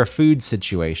back to your food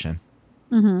situation.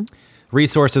 Mm-hmm.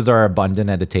 Resources are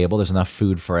abundant at a table. There's enough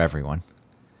food for everyone.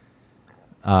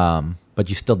 But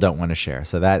you still don't want to share.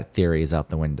 So that theory is out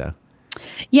the window.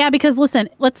 Yeah, because listen,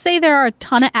 let's say there are a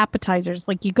ton of appetizers.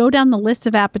 You go down the list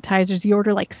of appetizers, you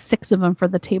order 6 of them for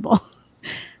the table.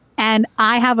 And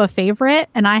I have a favorite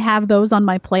and I have those on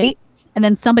my plate. And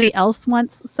then somebody else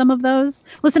wants some of those.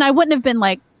 Listen, I wouldn't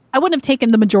have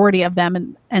taken the majority of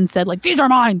them and said these are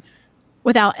mine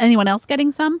without anyone else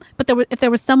getting some. But if there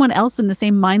was someone else in the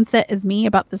same mindset as me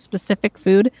about the specific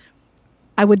food,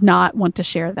 I would not want to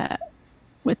share that.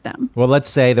 with them. Well, let's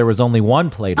say there was only one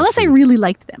plate Unless of I food. really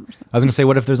liked them or something. I was going to say,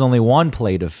 what if there's only one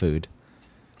plate of food?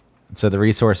 So the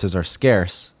resources are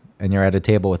scarce, and you're at a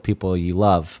table with people you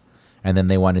love, and then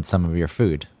they wanted some of your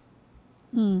food.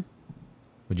 Would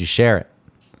you share it?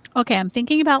 Okay, I'm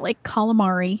thinking about like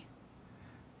calamari.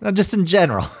 No, just in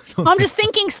general. I'm just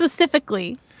thinking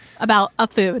specifically about a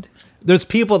food. There's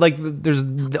people like there's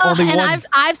only and one.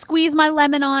 I've squeezed my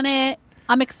lemon on it.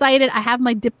 I'm excited. I have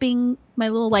my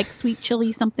little like sweet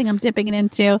chili something I'm dipping it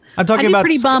into. I'm talking I'd be about.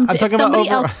 pretty bummed I'm if talking about somebody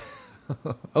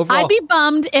overall. Overall. I'd be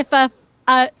bummed if a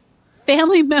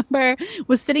family member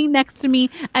was sitting next to me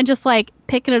and just like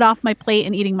picking it off my plate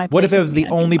and eating my plate. What if it was with me? the I'd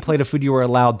be only bummed. plate of food you were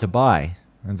allowed to buy?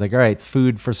 And it's like, all right,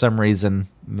 food for some reason,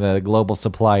 the global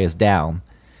supply is down.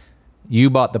 You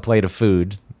bought the plate of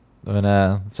food,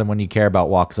 and someone you care about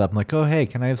walks up and like, oh, hey,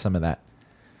 can I have some of that?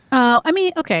 I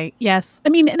mean, okay, yes. I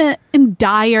mean, in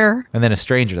dire. And then a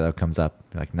stranger, though, comes up.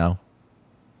 You're like, no,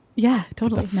 Yeah, get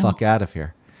totally. the no. fuck out of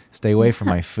here. Stay away from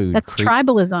my food. That's creep."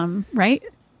 tribalism, right?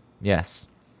 Yes.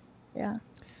 Yeah.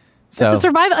 So That's a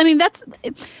survival. I mean, that's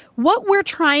what we're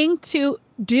trying to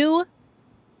do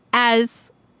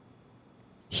as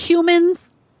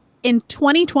humans in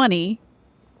 2020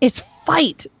 is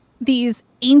fight these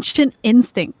ancient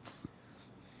instincts.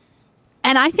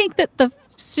 And I think that the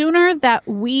sooner that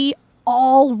we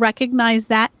all recognize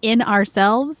that in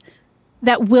ourselves,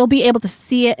 that we'll be able to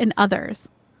see it in others.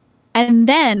 And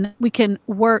then we can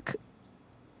work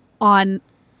on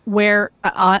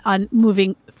on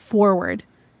moving forward,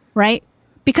 right?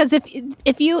 Because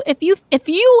if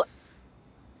you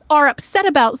are upset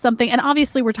about something, and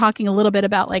obviously we're talking a little bit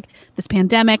about like this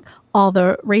pandemic, all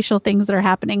the racial things that are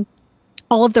happening,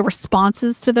 all of the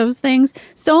responses to those things.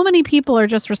 So many people are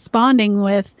just responding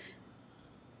with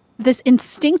this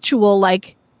instinctual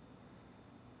like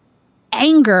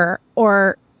anger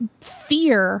or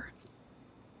fear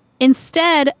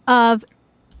instead of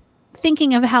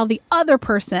thinking of how the other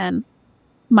person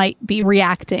might be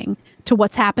reacting to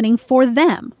what's happening for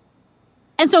them.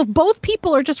 And so if both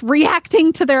people are just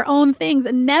reacting to their own things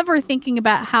and never thinking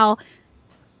about how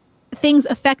things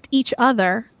affect each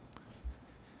other,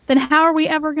 then how are we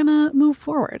ever going to move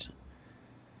forward?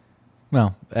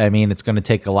 Well, I mean, it's going to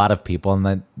take a lot of people,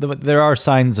 and there are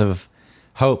signs of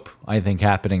hope, I think,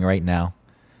 happening right now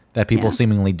that people Yeah.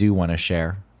 seemingly do want to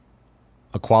share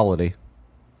equality.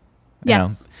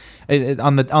 Yes.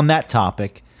 On that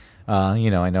topic, I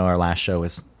know our last show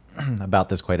is about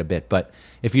this quite a bit, but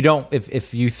if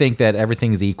you think that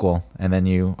everything's equal and then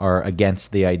you are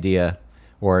against the idea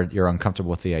or you're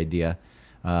uncomfortable with the idea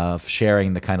of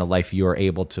sharing the kind of life you're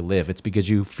able to live, it's because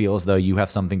you feel as though you have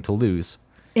something to lose.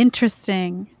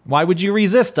 Interesting. Why would you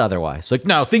resist otherwise? Like,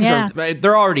 no,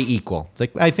 they're already equal. It's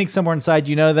like, I think somewhere inside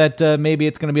you know that maybe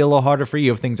it's going to be a little harder for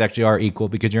you if things actually are equal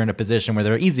because you're in a position where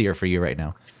they're easier for you right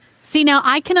now. See, now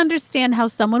I can understand how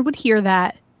someone would hear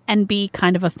that and be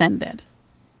kind of offended,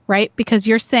 right? Because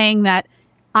you're saying that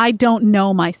I don't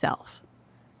know myself.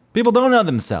 People don't know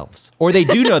themselves, or they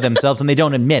do know themselves and they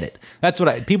don't admit it. That's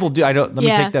what people do. Let me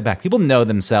take that back. People know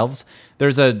themselves.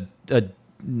 There's a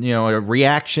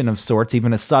reaction of sorts,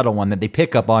 even a subtle one that they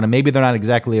pick up on, and maybe they're not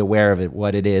exactly aware of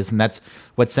what it is, and that's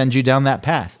what sends you down that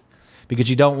path. Because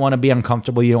you don't want to be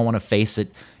uncomfortable, you don't want to face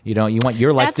it. You want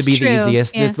your life to be the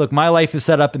easiest. Yeah. Look, my life is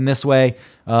set up in this way.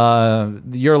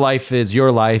 Your life is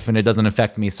your life, and it doesn't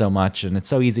affect me so much, and it's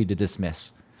so easy to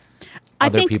dismiss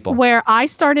other I think people. Where I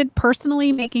started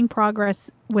personally making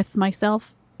progress with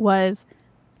myself was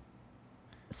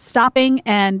stopping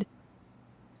and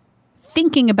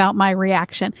thinking about my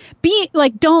reaction.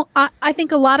 I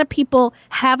think a lot of people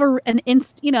have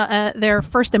their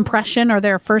first impression or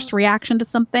their first reaction to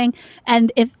something,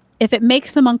 and if it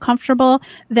makes them uncomfortable,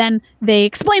 then they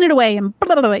explain it away and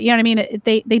blah, blah, blah, you know what I mean?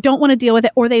 They don't want to deal with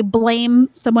it, or they blame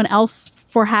someone else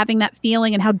for having that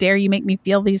feeling and how dare you make me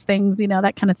feel these things,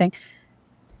 that kind of thing.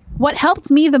 What helped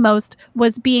me the most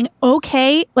was being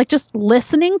okay, like just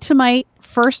listening to my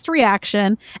first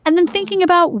reaction and then thinking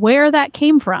about where that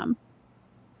came from.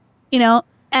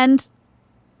 And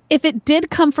if it did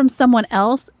come from someone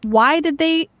else, why did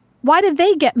they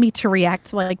get me to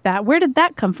react like that? Where did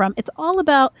that come from? It's all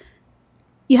about,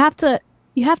 you have to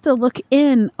look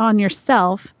in on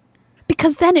yourself,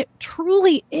 because then it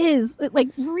truly is, it like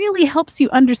really helps you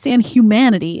understand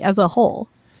humanity as a whole.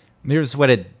 Here's what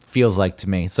it feels like to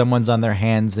me. Someone's on their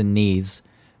hands and knees.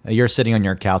 You're sitting on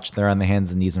your couch. They're on the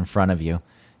hands and knees in front of you.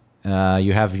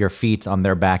 You have your feet on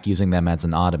their back, using them as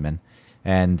an ottoman.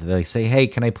 And they say, hey,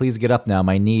 can I please get up now?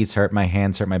 My knees hurt, my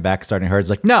hands hurt, my back's starting to hurt. It's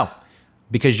like, no,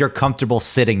 because you're comfortable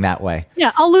sitting that way.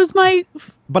 Yeah, I'll lose my.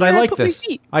 But where I like put my this.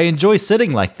 feet. I enjoy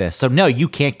sitting like this. So no, you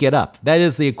can't get up. That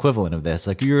is the equivalent of this.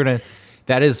 Like you're gonna.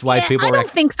 That is why Yeah, people. I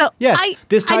don't think so. Yes,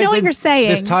 this ties I know what in, you're saying.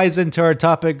 This ties into our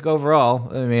topic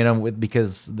overall. I mean,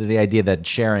 because the idea that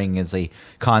sharing is a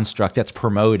construct that's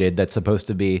promoted, that's supposed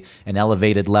to be an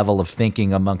elevated level of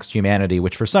thinking amongst humanity,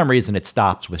 which for some reason it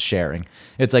stops with sharing.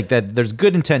 It's like that. There's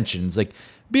good intentions, like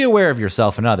be aware of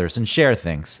yourself and others and share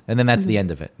things, and then that's the end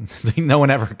of it. It's like no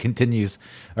one ever continues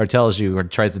or tells you or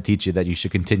tries to teach you that you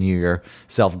should continue your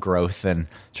self growth and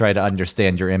try to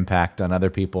understand your impact on other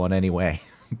people in any way.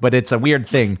 But it's a weird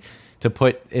thing to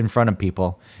put in front of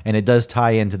people. And it does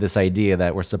tie into this idea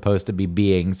that we're supposed to be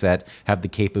beings that have the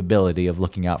capability of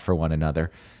looking out for one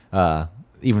another,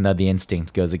 even though the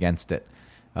instinct goes against it.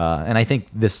 And I think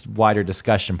this wider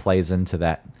discussion plays into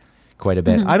that quite a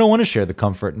bit. I don't want to share the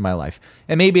comfort in my life.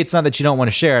 And maybe it's not that you don't want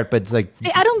to share it, but it's like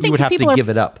I don't you think would have people to are- give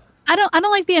it up. I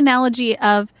don't like the analogy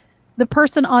of the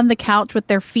person on the couch with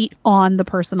their feet on the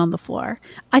person on the floor.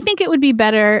 I think it would be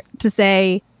better to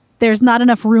say there's not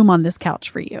enough room on this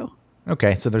couch for you.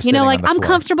 Okay, so they're You sitting know, like on the I'm floor.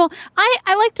 comfortable.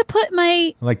 I like to put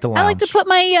my I like to I like to lounge. put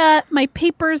my my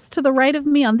papers to the right of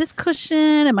me on this cushion,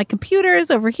 and my computer is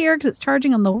over here because it's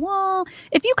charging on the wall.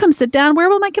 If you come sit down, where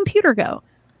will my computer go?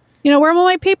 You know, where will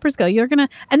my papers go? You're gonna,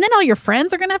 and then all your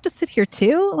friends are gonna have to sit here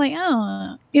too. Like,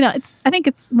 oh, you know, it's. I think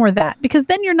it's more that, because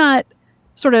then you're not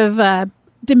sort of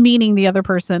demeaning the other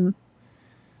person.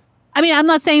 I mean, I'm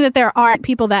not saying that there aren't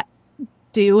people that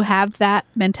do have that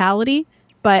mentality,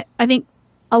 but I think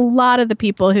a lot of the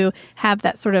people who have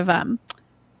that sort of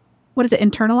what is it,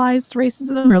 internalized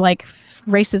racism, or like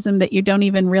racism that you don't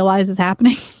even realize is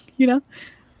happening, you know,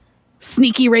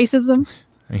 sneaky racism.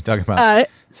 Are you talking about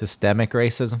systemic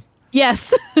racism?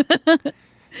 Yes. Okay,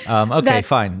 That-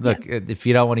 fine. Look, if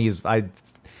you don't want to use, I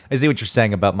see what you're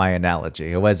saying about my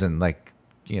analogy. It wasn't like,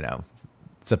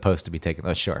 supposed to be taken.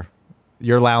 Oh, sure.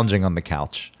 You're lounging on the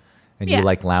couch, and Yeah. you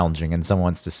like lounging, and someone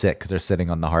wants to sit because they're sitting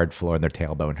on the hard floor and their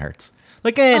tailbone hurts.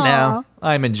 Like, hey, now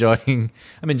I'm enjoying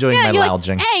my You're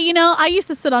lounging. like, hey, I used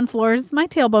to sit on floors. My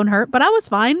tailbone hurt, but I was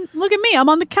fine. Look at me. I'm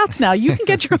on the couch now. You can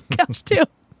get your own couch too.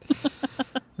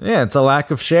 Yeah, it's a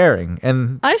lack of sharing.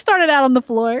 And I started out on the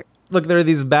floor. look, there are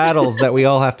these battles that we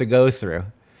all have to go through.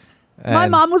 My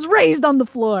And- mom was raised on the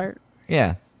floor.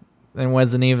 Yeah. It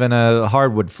wasn't even a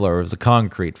hardwood floor. It was a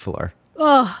concrete floor.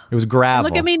 Oh, It was gravel.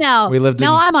 look at me now. We lived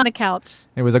now in, I'm on a couch.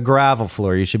 It was a gravel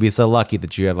floor. You should be so lucky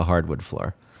that you have a hardwood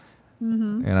floor.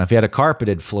 If you had a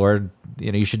carpeted floor,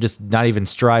 you should just not even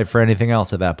strive for anything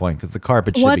else at that point, because the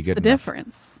carpet should be What's good the enough.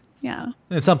 difference? Yeah.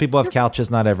 And some people have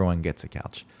couches. Not everyone gets a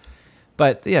couch.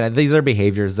 But these are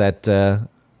behaviors that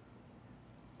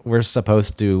we're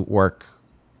supposed to work.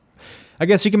 I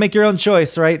guess you can make your own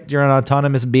choice, right? You're an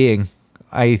autonomous being.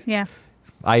 Yeah.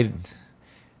 I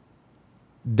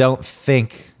don't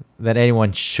think that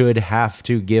anyone should have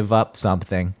to give up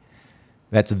something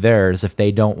that's theirs if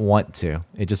they don't want to.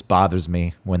 It just bothers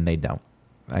me when they don't.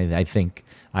 I think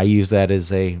I use that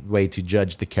as a way to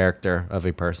judge the character of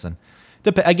a person.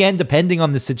 Again, depending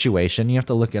on the situation, you have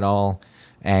to look at all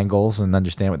angles and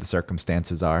understand what the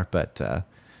circumstances are. But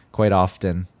quite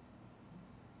often,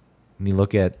 you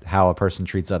look at how a person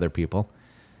treats other people.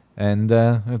 And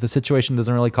if the situation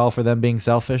doesn't really call for them being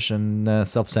selfish and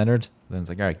self-centered, then it's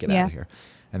like, all right, get out of here.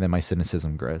 And then my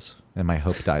cynicism grows and my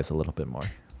hope dies a little bit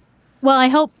more. Well, I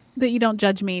hope that you don't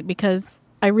judge me, because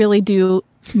I really do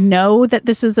know that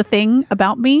this is a thing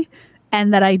about me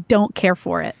and that I don't care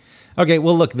for it. Okay,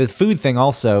 well, look, the food thing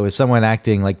also is someone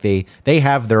acting like they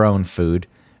have their own food,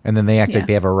 and then they act like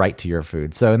they have a right to your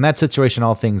food. So in that situation,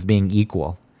 all things being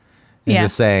equal, and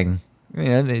just saying,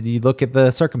 you look at the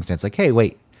circumstance, like, hey,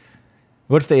 wait,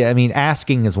 what if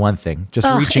asking is one thing, just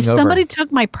reaching if over. somebody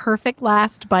took my perfect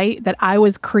last bite that I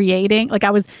was creating, like I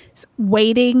was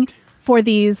waiting for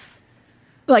these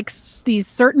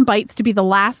certain bites to be the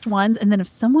last ones, and then if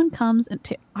someone comes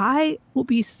I will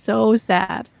be so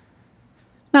sad.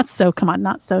 Not so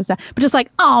sad, but just like,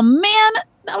 oh man,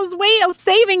 I was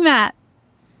saving that.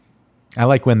 I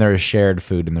like when there's shared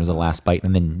food and there's a last bite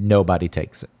and then nobody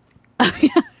takes it.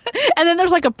 And then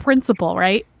there's like a principle,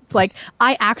 right? It's like,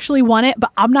 I actually want it,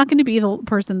 but I'm not going to be the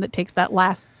person that takes that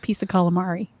last piece of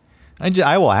calamari.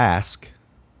 I will ask.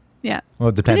 Yeah. Well,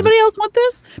 it Does depends. anybody else want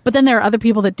this? But then there are other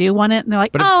people that do want it, and they're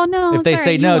like, But oh no. if they it's all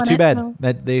say right, you no, want too it, bad. so-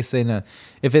 That they say no.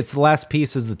 If it's the last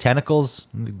piece is the tentacles,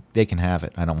 they can have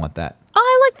it. I don't want that. Oh,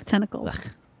 I like the tentacles.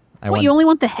 I You only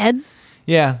want the heads?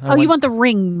 Yeah. You want the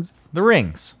rings? the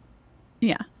rings,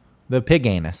 Yeah. the pig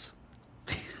anus.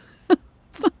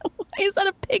 Why is that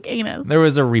a pig anus? There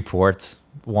was a report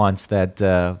once that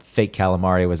fake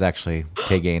calamari was actually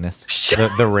pig anus.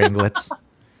 The ringlets.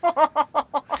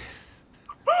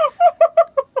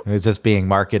 It was just being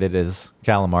marketed as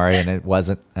calamari, and it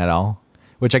wasn't at all.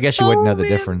 Which I guess you wouldn't know the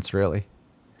difference, really.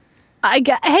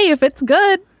 Hey, if it's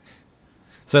good.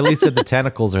 So at least if the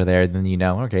tentacles are there, then you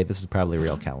know, okay, this is probably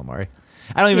real calamari.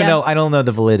 I don't even know. I don't know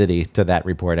the validity to that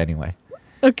report anyway.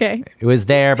 Okay. It was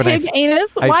there, but pig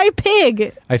anus? Why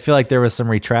pig? I feel like there was some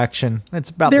retraction. It's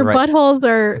about their the right, buttholes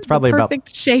are it's probably the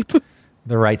perfect shape.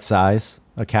 The right size.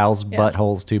 A cow's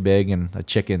butthole's too big, and a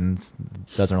chicken's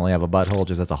doesn't really have a butthole,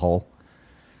 just has a hole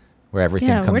where everything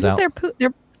comes out. Where does their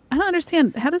poop? I don't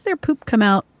understand. How does their poop come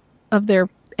out of their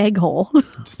egg hole?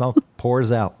 Just all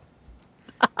pours out.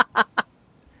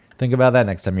 Think about that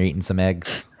next time you're eating some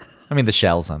eggs. I mean, the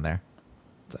shell's on there.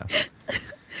 So.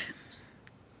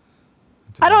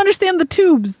 I don't understand the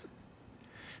tubes.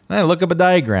 Look up a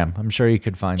diagram. I'm sure you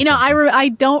could find. I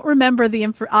don't remember the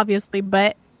info, obviously,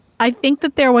 but I think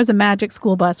that there was a magic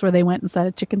school bus where they went inside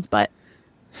a chicken's butt.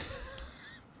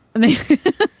 And they.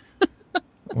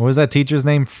 What was that teacher's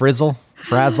name? Frazzle?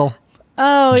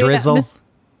 Oh, Drizzle? Yeah,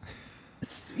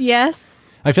 yes.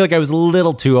 I feel like I was a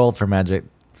little too old for Magic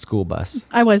School Bus.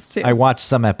 I was too. I watched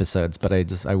some episodes, but I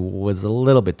was a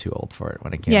little bit too old for it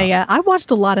when it came out. Yeah. I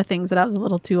watched a lot of things that I was a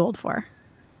little too old for.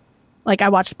 Like I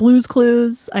watched Blue's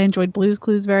Clues. I enjoyed Blue's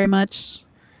Clues very much.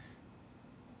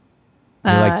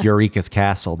 You liked Eureka's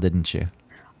Castle, didn't you?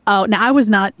 Oh, no, I was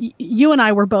not. You and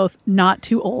I were both not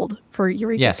too old for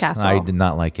Eureka's Castle. Yes, I did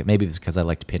not like it. Maybe it was because I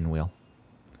liked Pinwheel.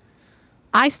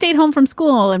 I stayed home from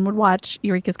school and would watch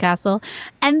Eureka's Castle.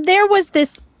 And there was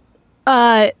this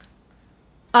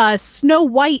Snow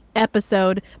White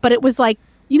episode, but it was like,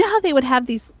 you know how they would have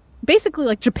these basically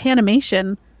like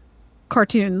Japanimation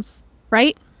cartoons,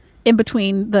 right? In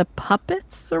between the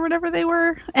puppets or whatever they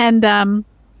were. And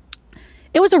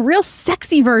it was a real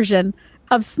sexy version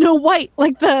of Snow White.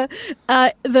 Like the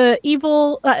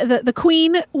evil, the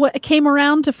queen came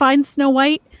around to find Snow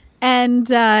White and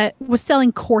was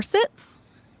selling corsets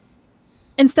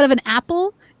instead of an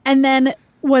apple. And then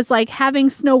was like having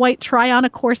Snow White try on a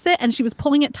corset, and she was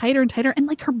pulling it tighter and tighter. And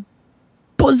like her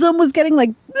bosom was getting like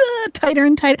tighter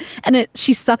and tighter. And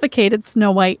she suffocated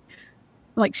Snow White.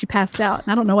 Like she passed out.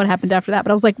 And I don't know what happened after that,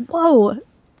 but I was like, whoa.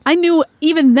 I knew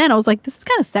even then, I was like, this is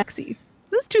kind of sexy.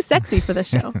 This is too sexy for this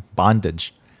show.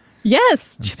 Bondage.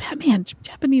 Yes. Man,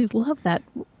 Japanese love that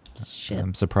shit.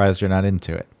 I'm surprised you're not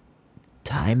into it.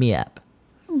 Tie me up.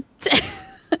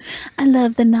 I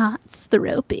love the knots, the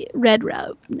red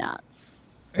rope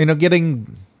knots.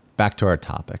 Getting back to our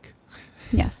topic.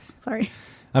 Yes. Sorry.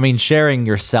 I mean, sharing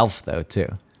yourself, though,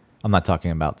 too. I'm not talking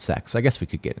about sex. I guess we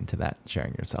could get into that,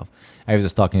 sharing yourself. I was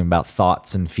just talking about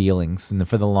thoughts and feelings. And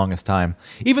for the longest time,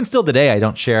 even still today, I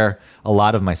don't share a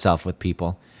lot of myself with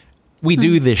people. We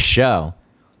do this show.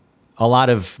 A lot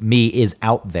of me is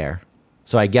out there.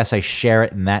 So I guess I share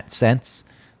it in that sense.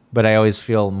 But I always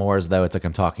feel more as though it's like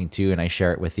I'm talking to you and I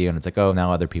share it with you. And it's like, oh,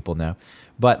 now other people know.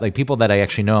 But like people that I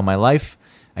actually know in my life,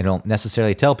 I don't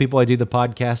necessarily tell people I do the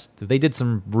podcast. If they did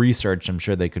some research, I'm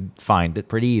sure they could find it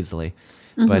pretty easily.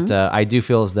 But I do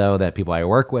feel as though that people I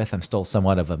work with, I'm still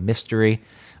somewhat of a mystery.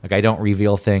 Like I don't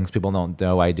reveal things. People don't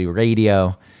know I do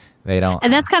radio. They don't.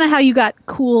 And that's kind of how you got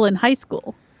cool in high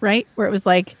school, right? Where it was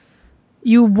like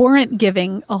you weren't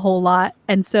giving a whole lot,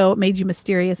 and so it made you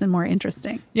mysterious and more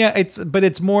interesting. Yeah, it's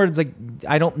like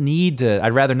I don't need to.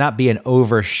 I'd rather not be an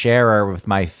oversharer with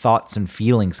my thoughts and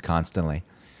feelings constantly.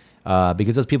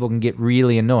 Because those people can get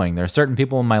really annoying. There are certain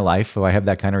people in my life who I have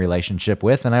that kind of relationship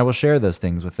with, and I will share those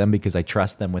things with them because I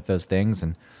trust them with those things.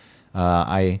 And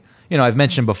I've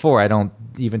mentioned before, I don't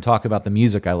even talk about the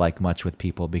music I like much with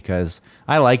people because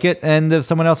I like it. And if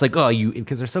someone else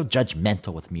because they're so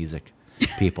judgmental with music,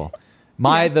 people.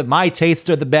 My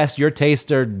tastes are the best. Your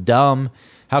tastes are dumb.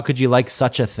 How could you like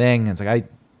such a thing? It's like,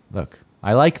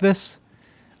 I like this.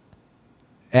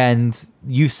 And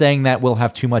you saying that will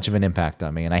have too much of an impact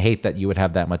on me. And I hate that you would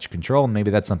have that much control. And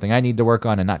maybe that's something I need to work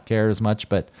on and not care as much.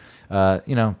 But,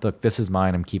 look, this is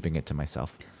mine. I'm keeping it to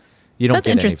myself. You don't. That's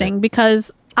interesting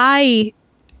because I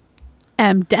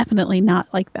am definitely not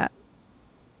like that.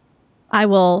 I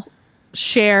will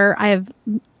share. I have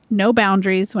no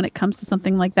boundaries when it comes to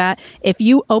something like that. If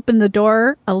you open the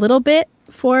door a little bit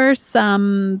for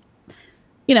some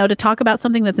to talk about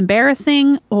something that's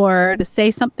embarrassing or to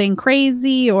say something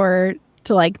crazy or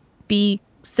to like be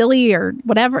silly or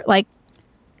whatever, like,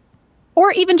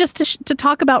 or even just to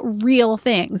talk about real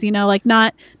things, like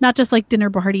not just like dinner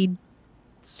party,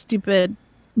 stupid,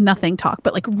 nothing talk,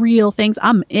 but like real things,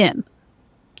 I'm in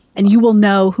and you will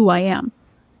know who I am.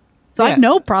 So I have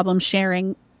no problem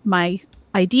sharing my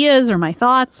ideas or my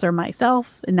thoughts or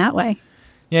myself in that way.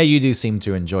 Yeah, you do seem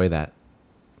to enjoy that.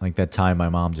 Like that time my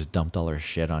mom just dumped all her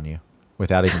shit on you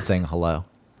without even saying hello.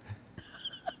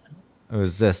 It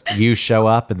was just you show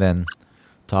up and then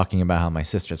talking about how my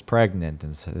sister's pregnant,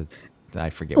 and so I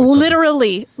forget what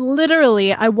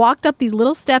Literally, I walked up these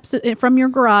little steps from your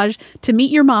garage to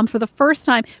meet your mom for the first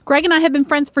time. Greg and I have been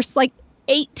friends for like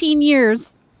 18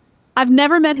 years. I've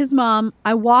never met his mom.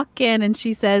 I walk in and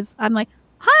she says, I'm like,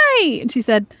 hi. And she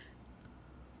said,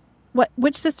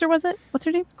 which sister was it? What's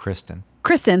her name? Kristen.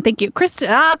 Kristen, thank you.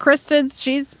 Kristen,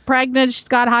 she's pregnant. She's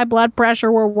got high blood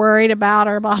pressure. We're worried about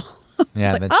her.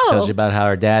 Yeah, like, then she tells you about how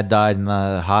her dad died in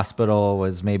the hospital,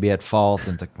 was maybe at fault.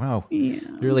 And it's like, wow, Yeah.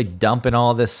 you're really dumping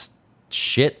all this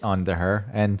shit onto her.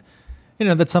 And,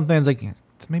 that's something that's like,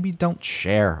 maybe don't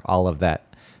share all of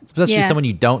that. Especially someone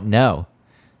you don't know.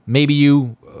 Maybe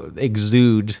you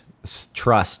exude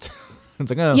trust.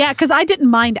 It's like, oh. Yeah, because I didn't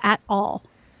mind at all.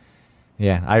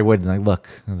 Yeah, I would. Like, look,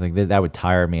 I was like, that would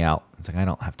tire me out. It's like, I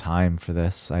don't have time for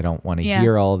this. I don't want to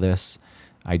hear all this.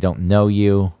 I don't know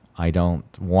you. I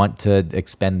don't want to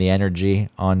expend the energy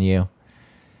on you.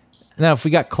 Now, if we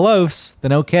got close,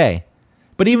 then okay.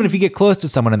 But even if you get close to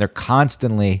someone and they're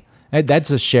constantly,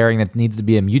 that's a sharing that needs to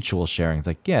be a mutual sharing. It's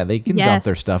like, yeah, they can dump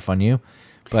their stuff on you.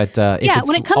 But if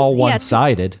it's all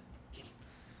one-sided.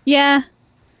 Yeah.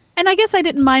 And I guess I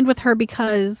didn't mind with her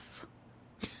because,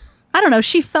 I don't know,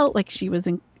 it felt like she was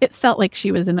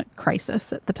in a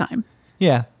crisis at the time.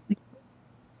 Yeah.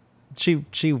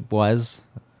 She was.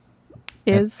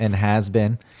 And has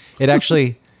been. It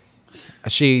actually,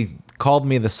 she called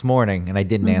me this morning and I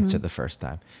didn't answer the first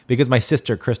time because my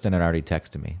sister Kristen had already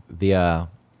texted me.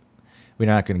 We're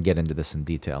not going to get into this in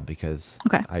detail because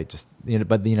I just,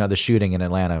 but the shooting in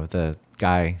Atlanta with the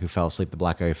guy who fell asleep, the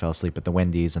black guy who fell asleep at the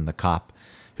Wendy's, and the cop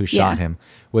who shot him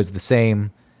was the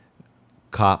same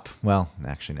cop. Well,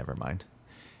 actually, never mind.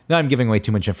 Now I'm giving away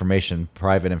too much information,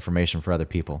 private information for other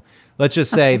people. Let's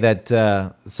just say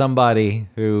that somebody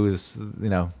who's,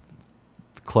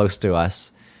 close to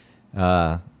us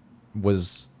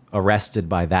was arrested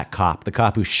by that cop, the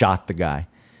cop who shot the guy.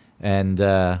 And,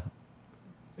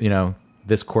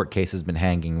 this court case has been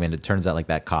hanging, and it turns out like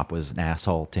that cop was an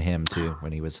asshole to him too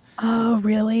when he was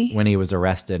when he was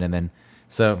arrested. And then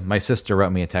so my sister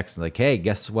wrote me a text like, hey,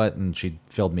 guess what? And she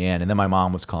filled me in. And then my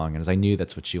mom was calling, and as I knew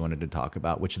that's what she wanted to talk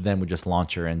about, which then would just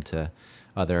launch her into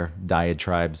other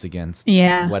diatribes against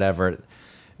whatever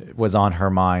was on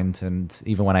her mind. And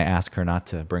even when I ask her not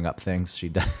to bring up things, she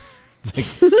does. It's like,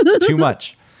 it's too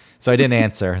much. So I didn't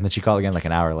answer. And then she called again like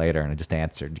an hour later, and I just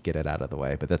answered to get it out of the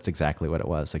way. But that's exactly what it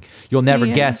was. Like, you'll never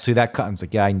guess who that I was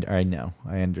like, yeah, I know.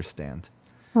 I understand.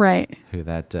 Right. Who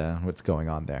that, what's going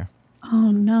on there.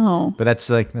 Oh, no. But that's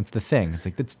the thing. It's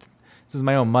like, this is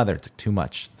my own mother. It's like too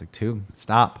much. It's like,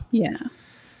 stop. Yeah.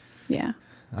 Yeah.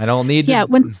 I don't need to. Yeah.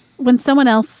 When someone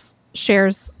else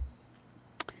shares,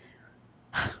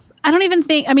 I don't even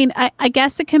think, I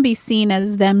guess it can be seen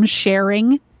as them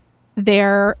sharing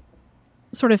their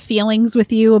sort of feelings with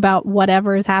you about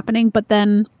whatever is happening, but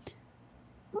then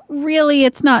really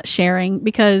it's not sharing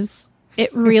because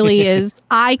it really is,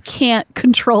 I can't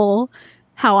control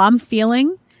how I'm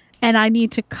feeling and I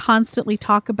need to constantly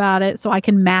talk about it so I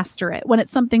can master it when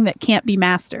it's something that can't be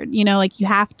mastered. Like you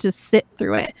have to sit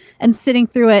through it, and sitting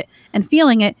through it and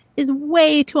feeling it is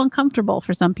way too uncomfortable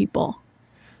for some people.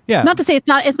 Yeah. Not to say it's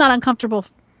not uncomfortable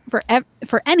for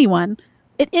anyone.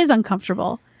 It is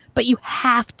uncomfortable. But you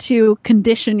have to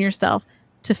condition yourself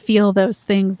to feel those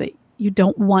things that you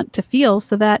don't want to feel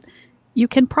so that you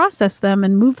can process them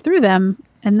and move through them.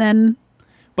 And then.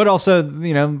 But also,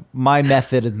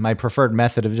 my preferred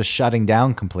method of just shutting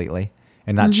down completely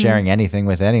and not sharing anything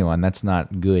with anyone, that's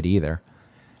not good either.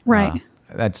 Right.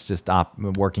 That's just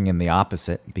working in the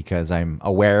opposite because I'm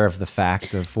aware of the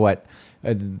fact of what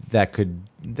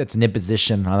that's an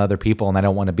imposition on other people, and I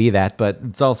don't want to be that. But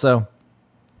it's also.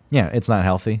 Yeah, it's not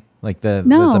healthy. Like there's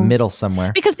a middle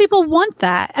somewhere. Because people want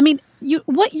that.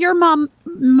 What your mom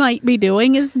might be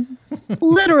doing is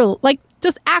literal, like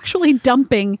just actually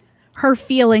dumping her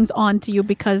feelings onto you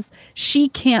because she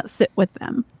can't sit with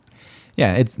them.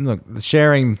 Yeah,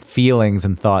 sharing feelings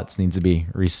and thoughts needs to be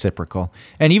reciprocal.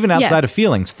 And even outside of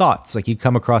feelings, thoughts. Like you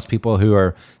come across people who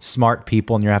are smart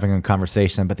people and you're having a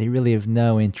conversation, but they really have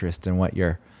no interest in what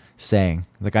you're saying.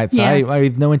 Like I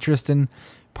have no interest in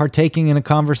partaking in a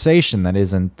conversation that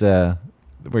isn't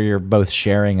where you're both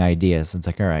sharing ideas. It's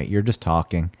like, all right, you're just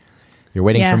talking. You're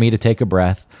waiting for me to take a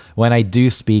breath. When I do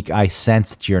speak, I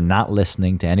sense that you're not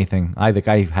listening to anything. I think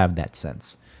I have that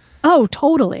sense. Oh,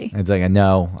 totally. It's like,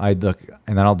 no, I look,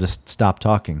 and then I'll just stop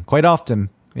talking. Quite often,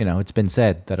 it's been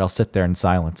said that I'll sit there in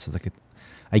silence. It's like,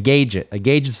 I gauge it. I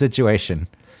gauge the situation.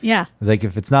 Yeah. It's like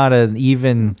if it's not an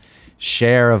even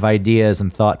share of ideas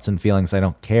and thoughts and feelings, I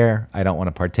don't care. I don't want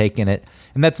to partake in it.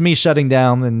 And that's me shutting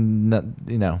down and,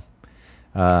 you know.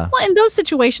 Well, in those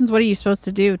situations, what are you supposed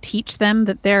to do? Teach them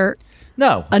that they're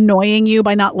No. annoying you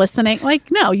by not listening? Like,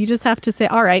 no, you just have to say,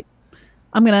 all right,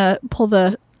 I'm going to pull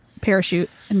the parachute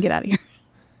and get out of here.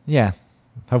 Yeah.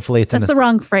 Hopefully it's That's the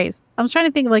wrong phrase. I was trying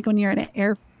to think of like when you're in an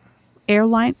air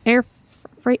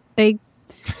freight, a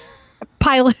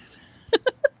pilot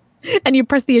and you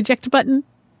press the eject button.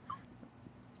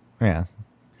 Yeah.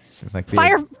 It's like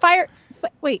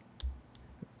Wait,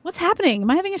 what's happening? Am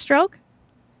I having a stroke?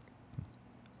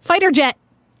 Fighter jet.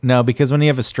 No, because when you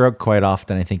have a stroke quite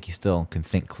often, I think you still can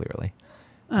think clearly.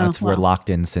 That's where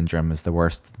locked-in syndrome is the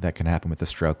worst that can happen with a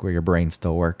stroke, where your brain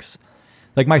still works.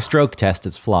 Like my stroke test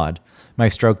is flawed. My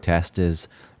stroke test is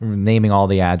naming all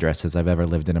the addresses I've ever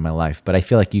lived in my life. But I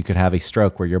feel like you could have a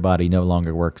stroke where your body no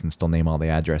longer works and still name all the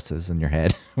addresses in your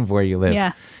head of where you live.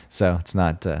 Yeah. So it's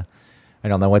not, I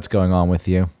don't know what's going on with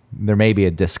you. There may be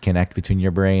a disconnect between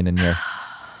your brain and your...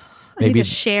 I need to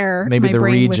share maybe my the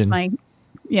brain region. with my...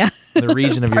 Yeah. The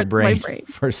region of your Part of my brain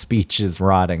for speech is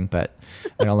rotting, but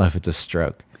I don't know if it's a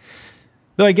stroke.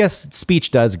 Though I guess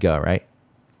speech does go, right?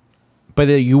 But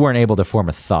you weren't able to form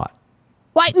a thought.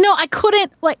 Why? No, I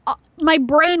couldn't. Like, my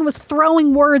brain was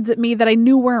throwing words at me that I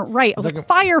knew weren't right. I was like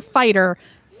firefighter.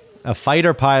 A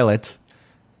fighter pilot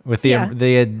with the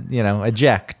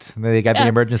eject. They got the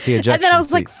emergency ejection. And then I was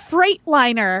seat. like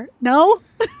Freightliner. No,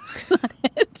 not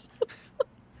it.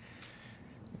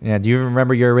 Yeah. Do you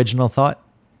remember your original thought?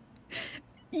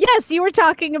 Yes, you were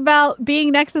talking about being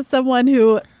next to someone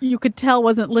who you could tell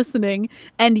wasn't listening,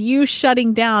 and you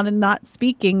shutting down and not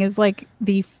speaking is like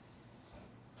the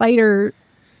fighter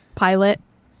pilot.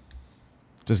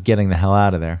 Just getting the hell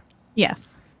out of there.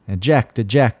 Yes.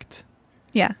 Eject.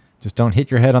 Yeah. Just don't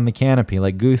hit your head on the canopy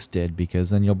like Goose did, because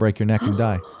then you'll break your neck and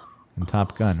die. In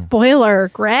Top Gun. Spoiler,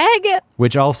 Greg.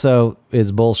 Which also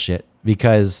is bullshit,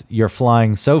 because you're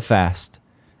flying so fast.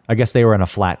 I guess they were in a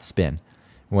flat spin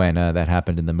when that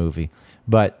happened in the movie.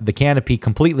 But the canopy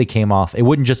completely came off. It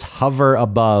wouldn't just hover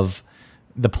above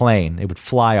the plane. It would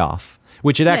fly off,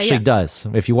 which it actually does.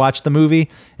 If you watch the movie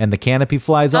and the canopy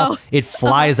flies off, it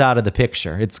flies out of the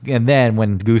picture. And then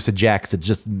when Goose ejects, it's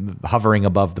just hovering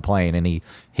above the plane and he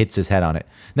hits his head on it.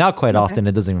 Now, quite often,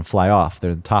 it doesn't even fly off.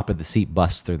 The top of the seat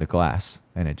busts through the glass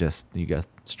and you go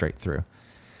straight through.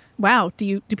 Wow.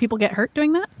 Do people get hurt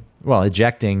doing that? Well,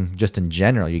 ejecting just in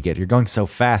general, you're going so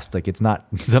fast, like it's not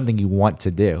something you want to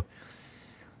do.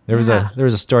 There was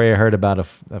a story I heard about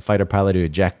a fighter pilot who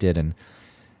ejected, and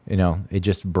it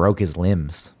just broke his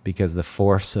limbs because the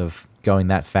force of going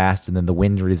that fast, and then the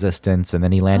wind resistance, and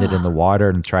then he landed in the water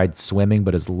and tried swimming,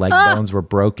 but his leg bones were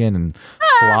broken and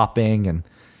flopping, and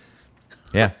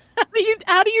yeah.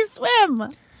 How do you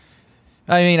swim?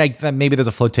 I mean, maybe there's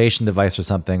a flotation device or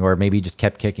something, or maybe he just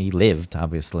kept kicking. He lived,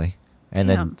 obviously. And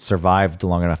then survived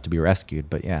long enough to be rescued.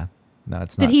 But yeah, no,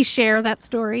 it's not. Did he share that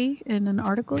story in an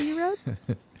article you wrote?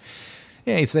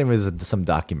 Yeah, he said it was some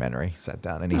documentary. He sat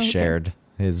down and he shared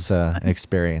his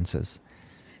experiences.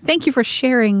 Thank you for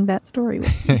sharing that story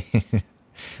with me.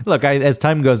 Look, as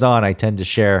time goes on, I tend to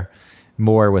share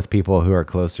more with people who are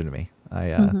closer to me.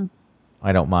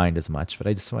 I don't mind as much, but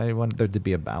I want there to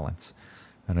be a balance.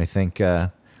 And I think...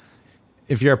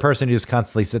 if you're a person who just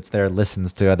constantly sits there and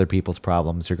listens to other people's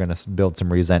problems, you're going to build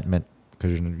some resentment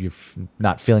because you're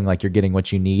not feeling like you're getting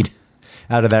what you need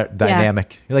out of that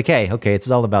dynamic. You're like, hey, okay,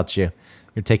 it's all about you.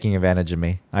 You're taking advantage of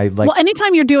me. Well,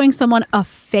 anytime you're doing someone a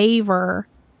favor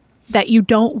that you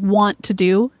don't want to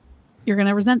do, you're going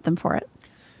to resent them for it.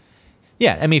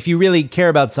 Yeah, I mean, if you really care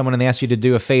about someone and they ask you to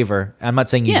do a favor, I'm not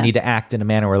saying you need to act in a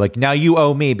manner where like, now you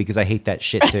owe me, because I hate that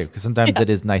shit too. Because sometimes it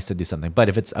is nice to do something. But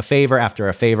if it's a favor after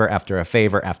a favor after a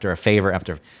favor after a favor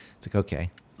it's like, okay,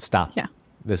 stop. Yeah.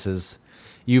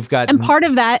 You've got... And part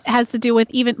of that has to do with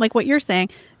even like what you're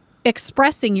saying,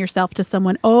 expressing yourself to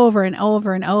someone over and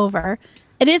over and over.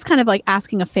 It is kind of like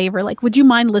asking a favor. Like, would you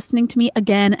mind listening to me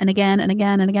again and again and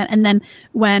again and again? And then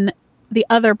when...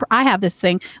 I have this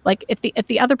thing, like if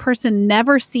the other person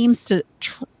never seems to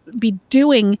be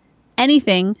doing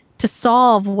anything to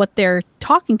solve what they're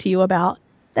talking to you about,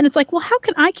 then it's like, well, how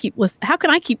can I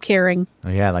keep caring? Oh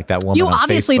yeah, like that woman. You on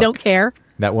obviously Facebook. don't care.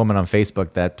 That woman on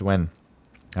Facebook that when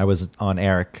I was on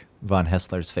Eric von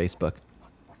Hessler's Facebook,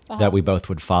 that we both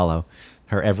would follow,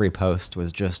 her every post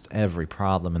was just every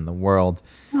problem in the world.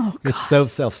 Oh, God. It's so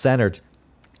self-centered.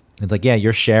 It's like, yeah,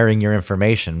 you're sharing your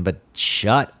information, but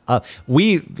shut up.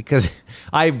 Because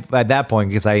at that point,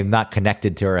 because I'm not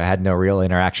connected to her, I had no real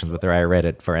interactions with her. I read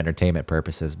it for entertainment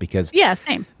purposes because Yeah,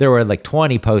 same. there were like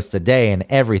 20 posts a day and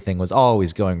everything was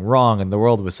always going wrong and the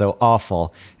world was so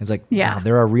awful. It's like, Yeah. wow,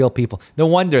 there are real people. No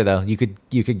wonder though, you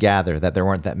could gather that there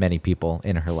weren't that many people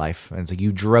in her life. And it's like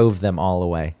you drove them all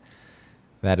away.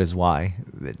 That is why.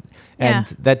 And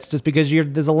that's just because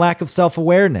there's a lack of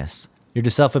self-awareness. You're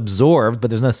just self-absorbed, but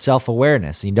there's no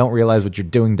self-awareness. You don't realize what you're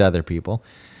doing to other people.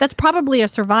 That's probably a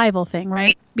survival thing,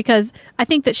 right? Because I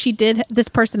think that this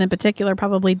person in particular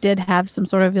probably did have some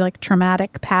sort of like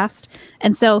traumatic past.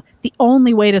 And so the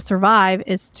only way to survive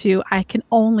is I can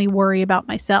only worry about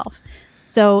myself.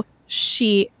 So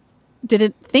she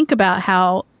didn't think about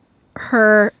how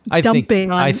I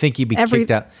think you'd be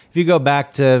kicked out. If you go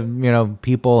back to,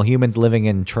 humans living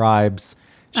in tribes,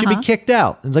 she'd be kicked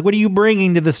out. It's like, what are you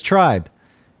bringing to this tribe?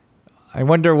 I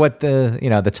wonder what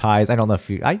the ties. I don't know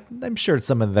if I'm sure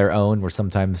some of their own were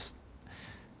sometimes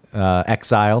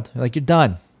exiled. Like, you're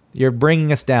done. You're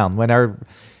bringing us down.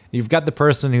 You've got the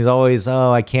person who's always,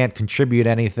 I can't contribute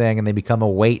anything, and they become a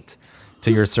weight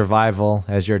to your survival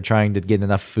as you're trying to get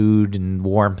enough food and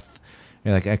warmth.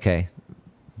 You're like, okay,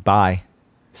 bye,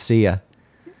 see ya.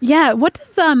 Yeah. What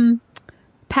does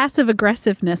passive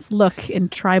aggressiveness look in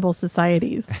tribal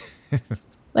societies?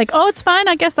 Like, oh, it's fine.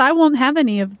 I guess I won't have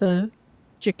any of the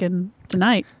chicken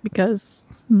tonight because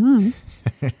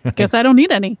guess I don't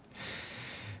need any.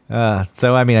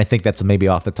 So, I mean, I think that's maybe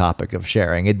off the topic of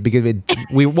sharing it because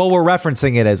we're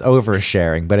referencing it as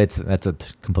oversharing, but that's a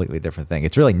completely different thing.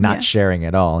 It's really not sharing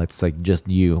at all. It's like just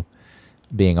you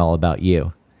being all about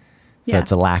you. So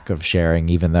it's a lack of sharing,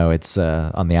 even though it's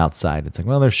on the outside. It's like,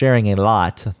 well, they're sharing a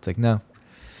lot. It's like,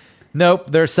 nope,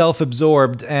 they're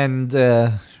self-absorbed, and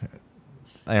I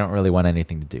don't really want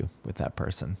anything to do with that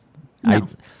person. No.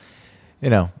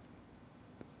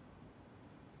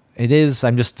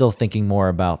 I'm just still thinking more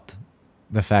about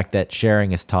the fact that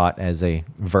sharing is taught as a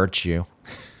virtue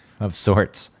of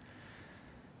sorts,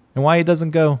 and why it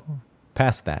doesn't go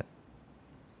past that.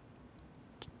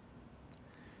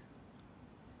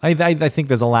 I think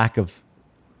there's a lack of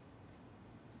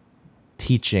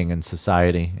teaching in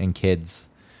society and kids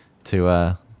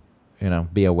to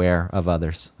be aware of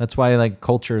others. That's why like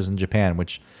cultures in Japan,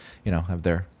 which have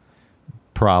their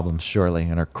problems surely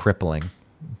and are crippling.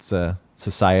 It's a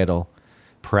societal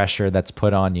pressure that's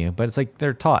put on you, but it's like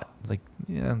they're taught like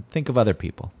think of other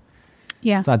people.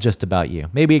 Yeah, it's not just about you.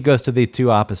 Maybe it goes to the two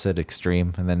opposite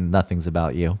extreme, and then nothing's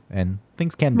about you, and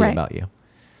things can be about you.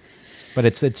 But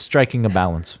it's striking a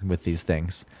balance with these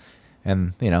things,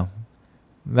 and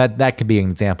that could be an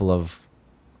example of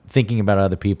thinking about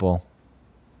other people,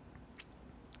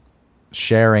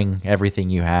 sharing everything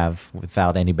you have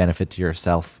without any benefit to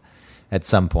yourself. At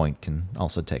some point, can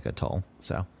also take a toll.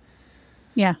 So,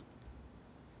 yeah,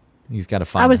 you've got to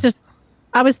find.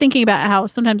 I was thinking about how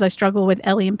sometimes I struggle with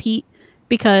Ellie and Pete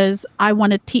because I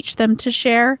want to teach them to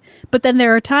share, but then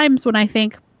there are times when I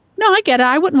think, no, I get it.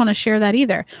 I wouldn't want to share that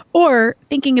either. Or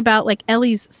thinking about like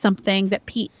Ellie's something that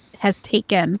Pete has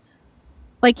taken.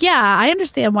 Like, yeah, I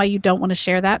understand why you don't want to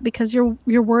share that because you're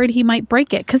worried he might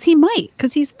break it. Because he might.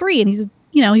 Because he's 3 and he's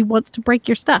he wants to break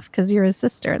your stuff because you're his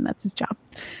sister and that's his job.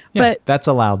 Yeah, but that's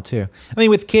allowed too. I mean,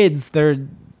 with kids, they're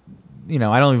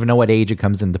I don't even know what age it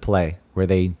comes into play where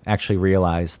they actually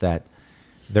realize that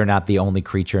they're not the only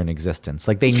creature in existence.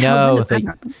 Like they know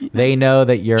they know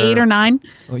that you're 8 or 9.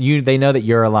 They know that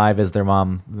you're alive as their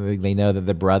mom. They know that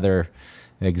the brother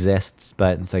exists,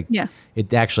 but it's like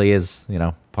it actually is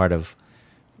part of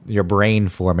your brain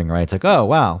forming, right? It's like, oh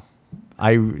wow,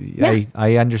 I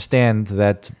understand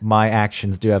that my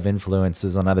actions do have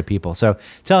influences on other people. So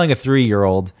trying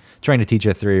to teach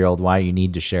a 3-year-old why you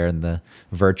need to share in the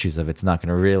virtues of it's not going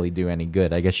to really do any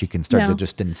good. I guess you can start to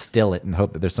just instill it and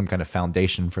hope that there's some kind of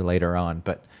foundation for later on.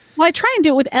 But I try and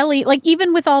do it with Ellie. Like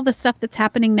even with all the stuff that's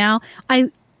happening now,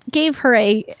 I gave her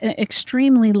an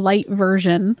extremely light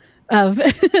version of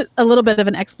a little bit of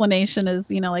an explanation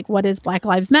as, like what is Black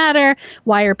Lives Matter?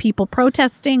 Why are people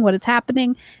protesting? What is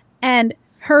happening? And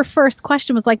her first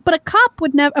question was like, but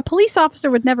a police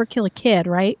officer would never kill a kid,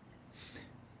 right?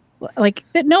 Like,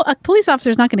 no, a police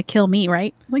officer is not going to kill me,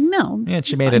 right? Like, no. Yeah,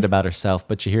 she made it about herself,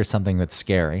 but she hears something that's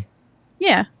scary.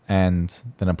 Yeah. And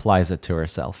then applies it to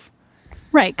herself.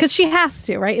 Right, because she has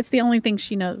to, right? It's the only thing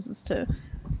she knows is to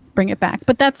bring it back.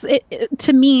 But that's,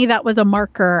 to me, that was a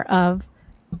marker of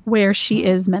where she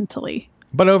is mentally.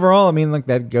 But overall, I mean, like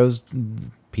that goes...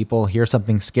 People hear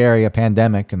something scary, a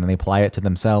pandemic, and then they apply it to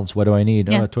themselves. What do I need?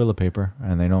 Oh, toilet paper.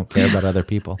 And they don't care about other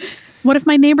people. What if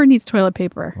my neighbor needs toilet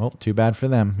paper? Well, too bad for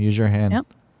them. Use your hand.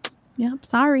 Yep.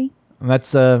 Sorry. And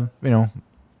that's, I'm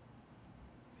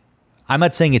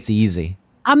not saying it's easy.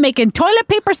 I'm making toilet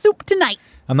paper soup tonight.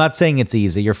 I'm not saying it's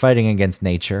easy. You're fighting against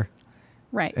nature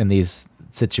Right. in these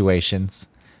situations.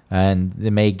 And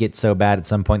it may get so bad at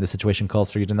some point the situation calls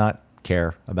for you to not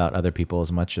care about other people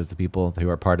as much as the people who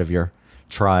are part of your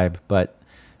tribe. But,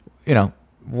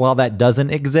 while that doesn't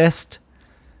exist,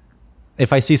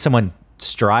 if I see someone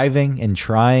striving and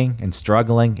trying and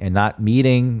struggling and not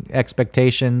meeting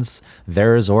expectations,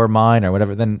 theirs or mine or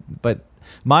whatever, but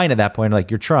mine at that point,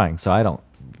 like, you're trying. So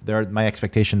my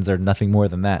expectations are nothing more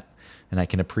than that. And I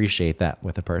can appreciate that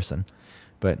with a person.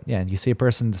 But yeah, you see a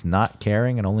person just not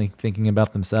caring and only thinking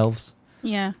about themselves.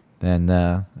 Yeah. And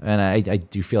I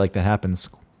do feel like that happens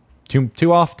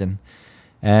too often.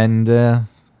 And,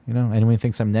 anyone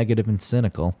thinks I'm negative and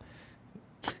cynical.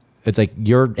 It's like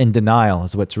you're in denial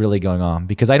is what's really going on.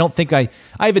 Because I don't think I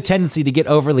have a tendency to get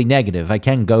overly negative. I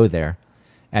can go there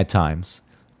at times.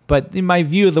 But in my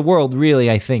view of the world, really,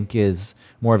 I think is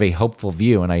more of a hopeful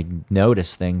view. And I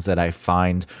notice things that I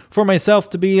find for myself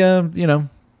to be,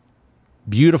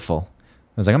 beautiful.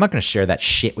 I was like, I'm not going to share that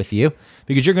shit with you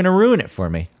because you're going to ruin it for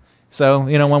me. So,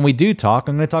 when we do talk,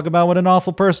 I'm going to talk about what an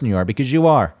awful person you are because you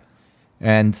are.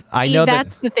 And I know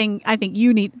that's the thing I think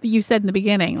you said in the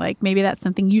beginning, like maybe that's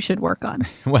something you should work on.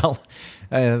 Well,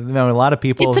 a lot of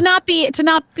people. It's to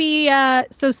not be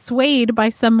so swayed by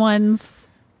someone's,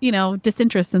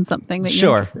 disinterest in something that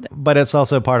you're interested in. But it's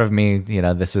also part of me,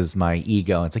 this is my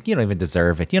ego. It's like, you don't even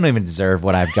deserve it. You don't even deserve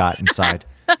what I've got inside.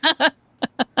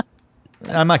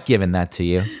 I'm not giving that to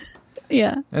you.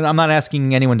 Yeah. And I'm not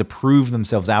asking anyone to prove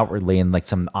themselves outwardly in like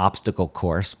some obstacle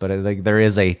course, but like there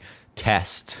is a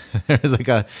test. It's like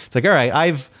all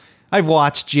right, I've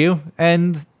watched you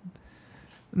and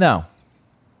no.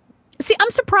 See,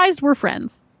 I'm surprised we're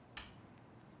friends.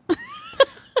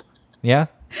 Yeah?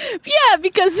 Yeah,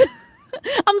 because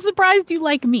I'm surprised you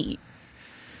like me.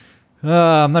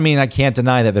 I can't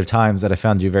deny that there are times that I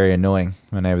found you very annoying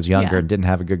when I was younger Yeah. and didn't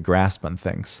have a good grasp on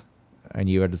things. And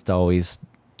you were just always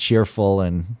cheerful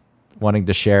and wanting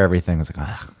to share everything. I was like,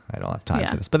 I don't have time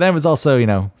for this. But then it was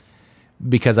also,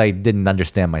 because I didn't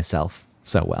understand myself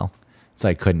so well. So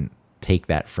I couldn't take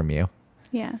that from you.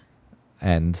 Yeah.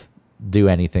 And do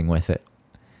anything with it.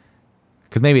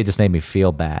 Because maybe it just made me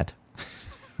feel bad. I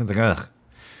was like, ugh,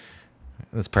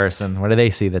 this person, what do they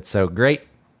see that's so great?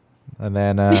 And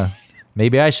then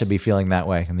maybe I should be feeling that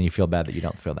way. And then you feel bad that you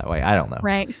don't feel that way. I don't know.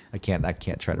 Right. I can't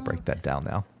try to break that down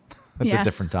now. That's Yeah. a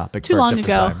different topic. It's too for a long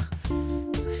different ago.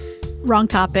 time. Wrong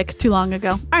topic, too long ago.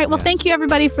 All right. Well, Yes. Thank you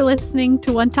everybody for listening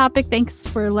to One Topic. Thanks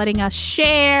for letting us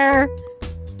share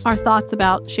our thoughts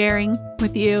about sharing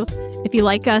with you. If you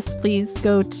like us, please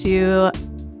go to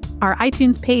our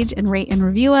iTunes page and rate and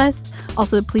review us.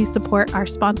 Also, please support our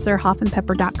sponsor,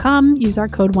 hoffandpepper.com. Use our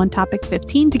code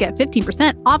OneTopic15 to get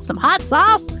 15% off some hot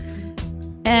sauce.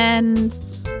 And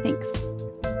thanks.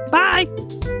 Bye.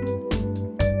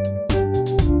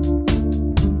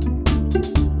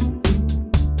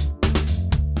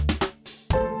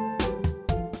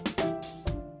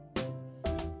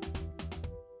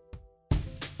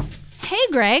 Hey,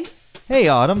 Greg. Hey,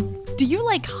 Autumn. Do you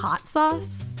like hot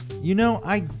sauce?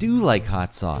 I do like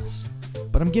hot sauce.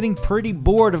 But I'm getting pretty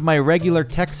bored of my regular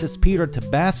Texas Pete or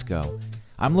Tabasco.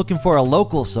 I'm looking for a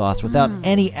local sauce without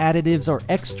any additives or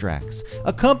extracts.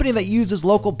 A company that uses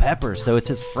local peppers so it's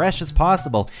as fresh as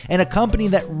possible. And a company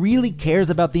that really cares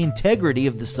about the integrity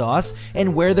of the sauce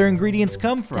and where their ingredients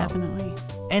come from. Definitely.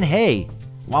 And hey,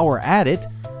 while we're at it,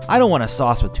 I don't want a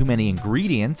sauce with too many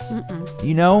ingredients. A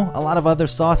lot of other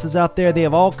sauces out there, they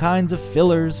have all kinds of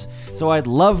fillers. So I'd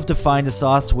love to find a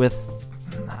sauce with,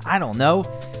 I don't know,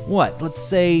 let's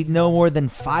say no more than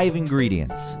 5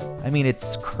 ingredients. I mean,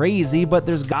 it's crazy, but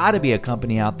there's gotta be a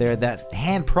company out there that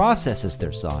hand processes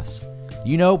their sauce.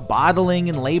 Bottling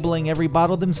and labeling every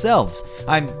bottle themselves.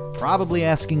 I'm probably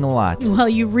asking a lot. Well,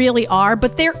 you really are,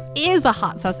 but there is a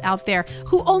hot sauce out there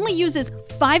who only uses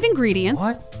 5 ingredients,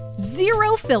 What?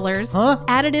 0 fillers, Huh?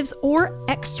 additives, or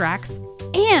extracts,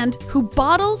 and who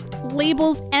bottles,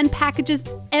 labels, and packages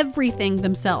everything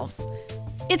themselves.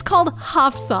 It's called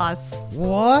Hoff Sauce.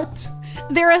 What?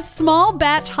 They're a small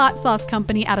batch hot sauce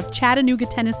company out of Chattanooga,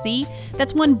 Tennessee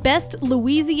that's won Best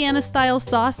Louisiana-style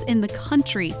sauce in the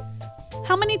country.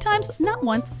 How many times? Not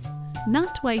once,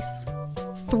 not twice,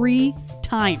 3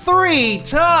 times. 3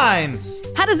 times!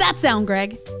 How does that sound,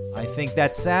 Greg? I think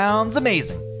that sounds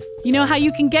amazing. You know how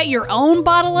you can get your own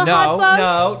bottle of hot sauce?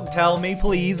 No, tell me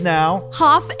please now.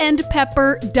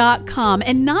 Hoffandpepper.com.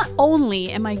 And not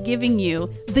only am I giving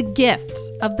you the gift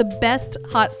of the best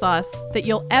hot sauce that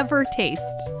you'll ever taste,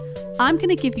 I'm going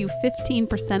to give you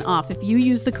 15% off if you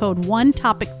use the code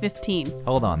ONETOPIC15.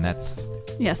 Hold on, that's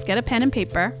Yes, get a pen and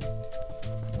paper.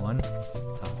 One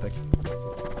Topic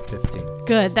 15.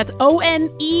 Good. That's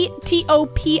ONETOPIC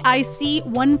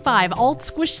 15, all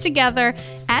squished together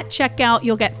at checkout.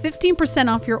 You'll get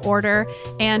 15% off your order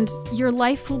and your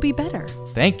life will be better.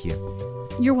 Thank you.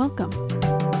 You're welcome.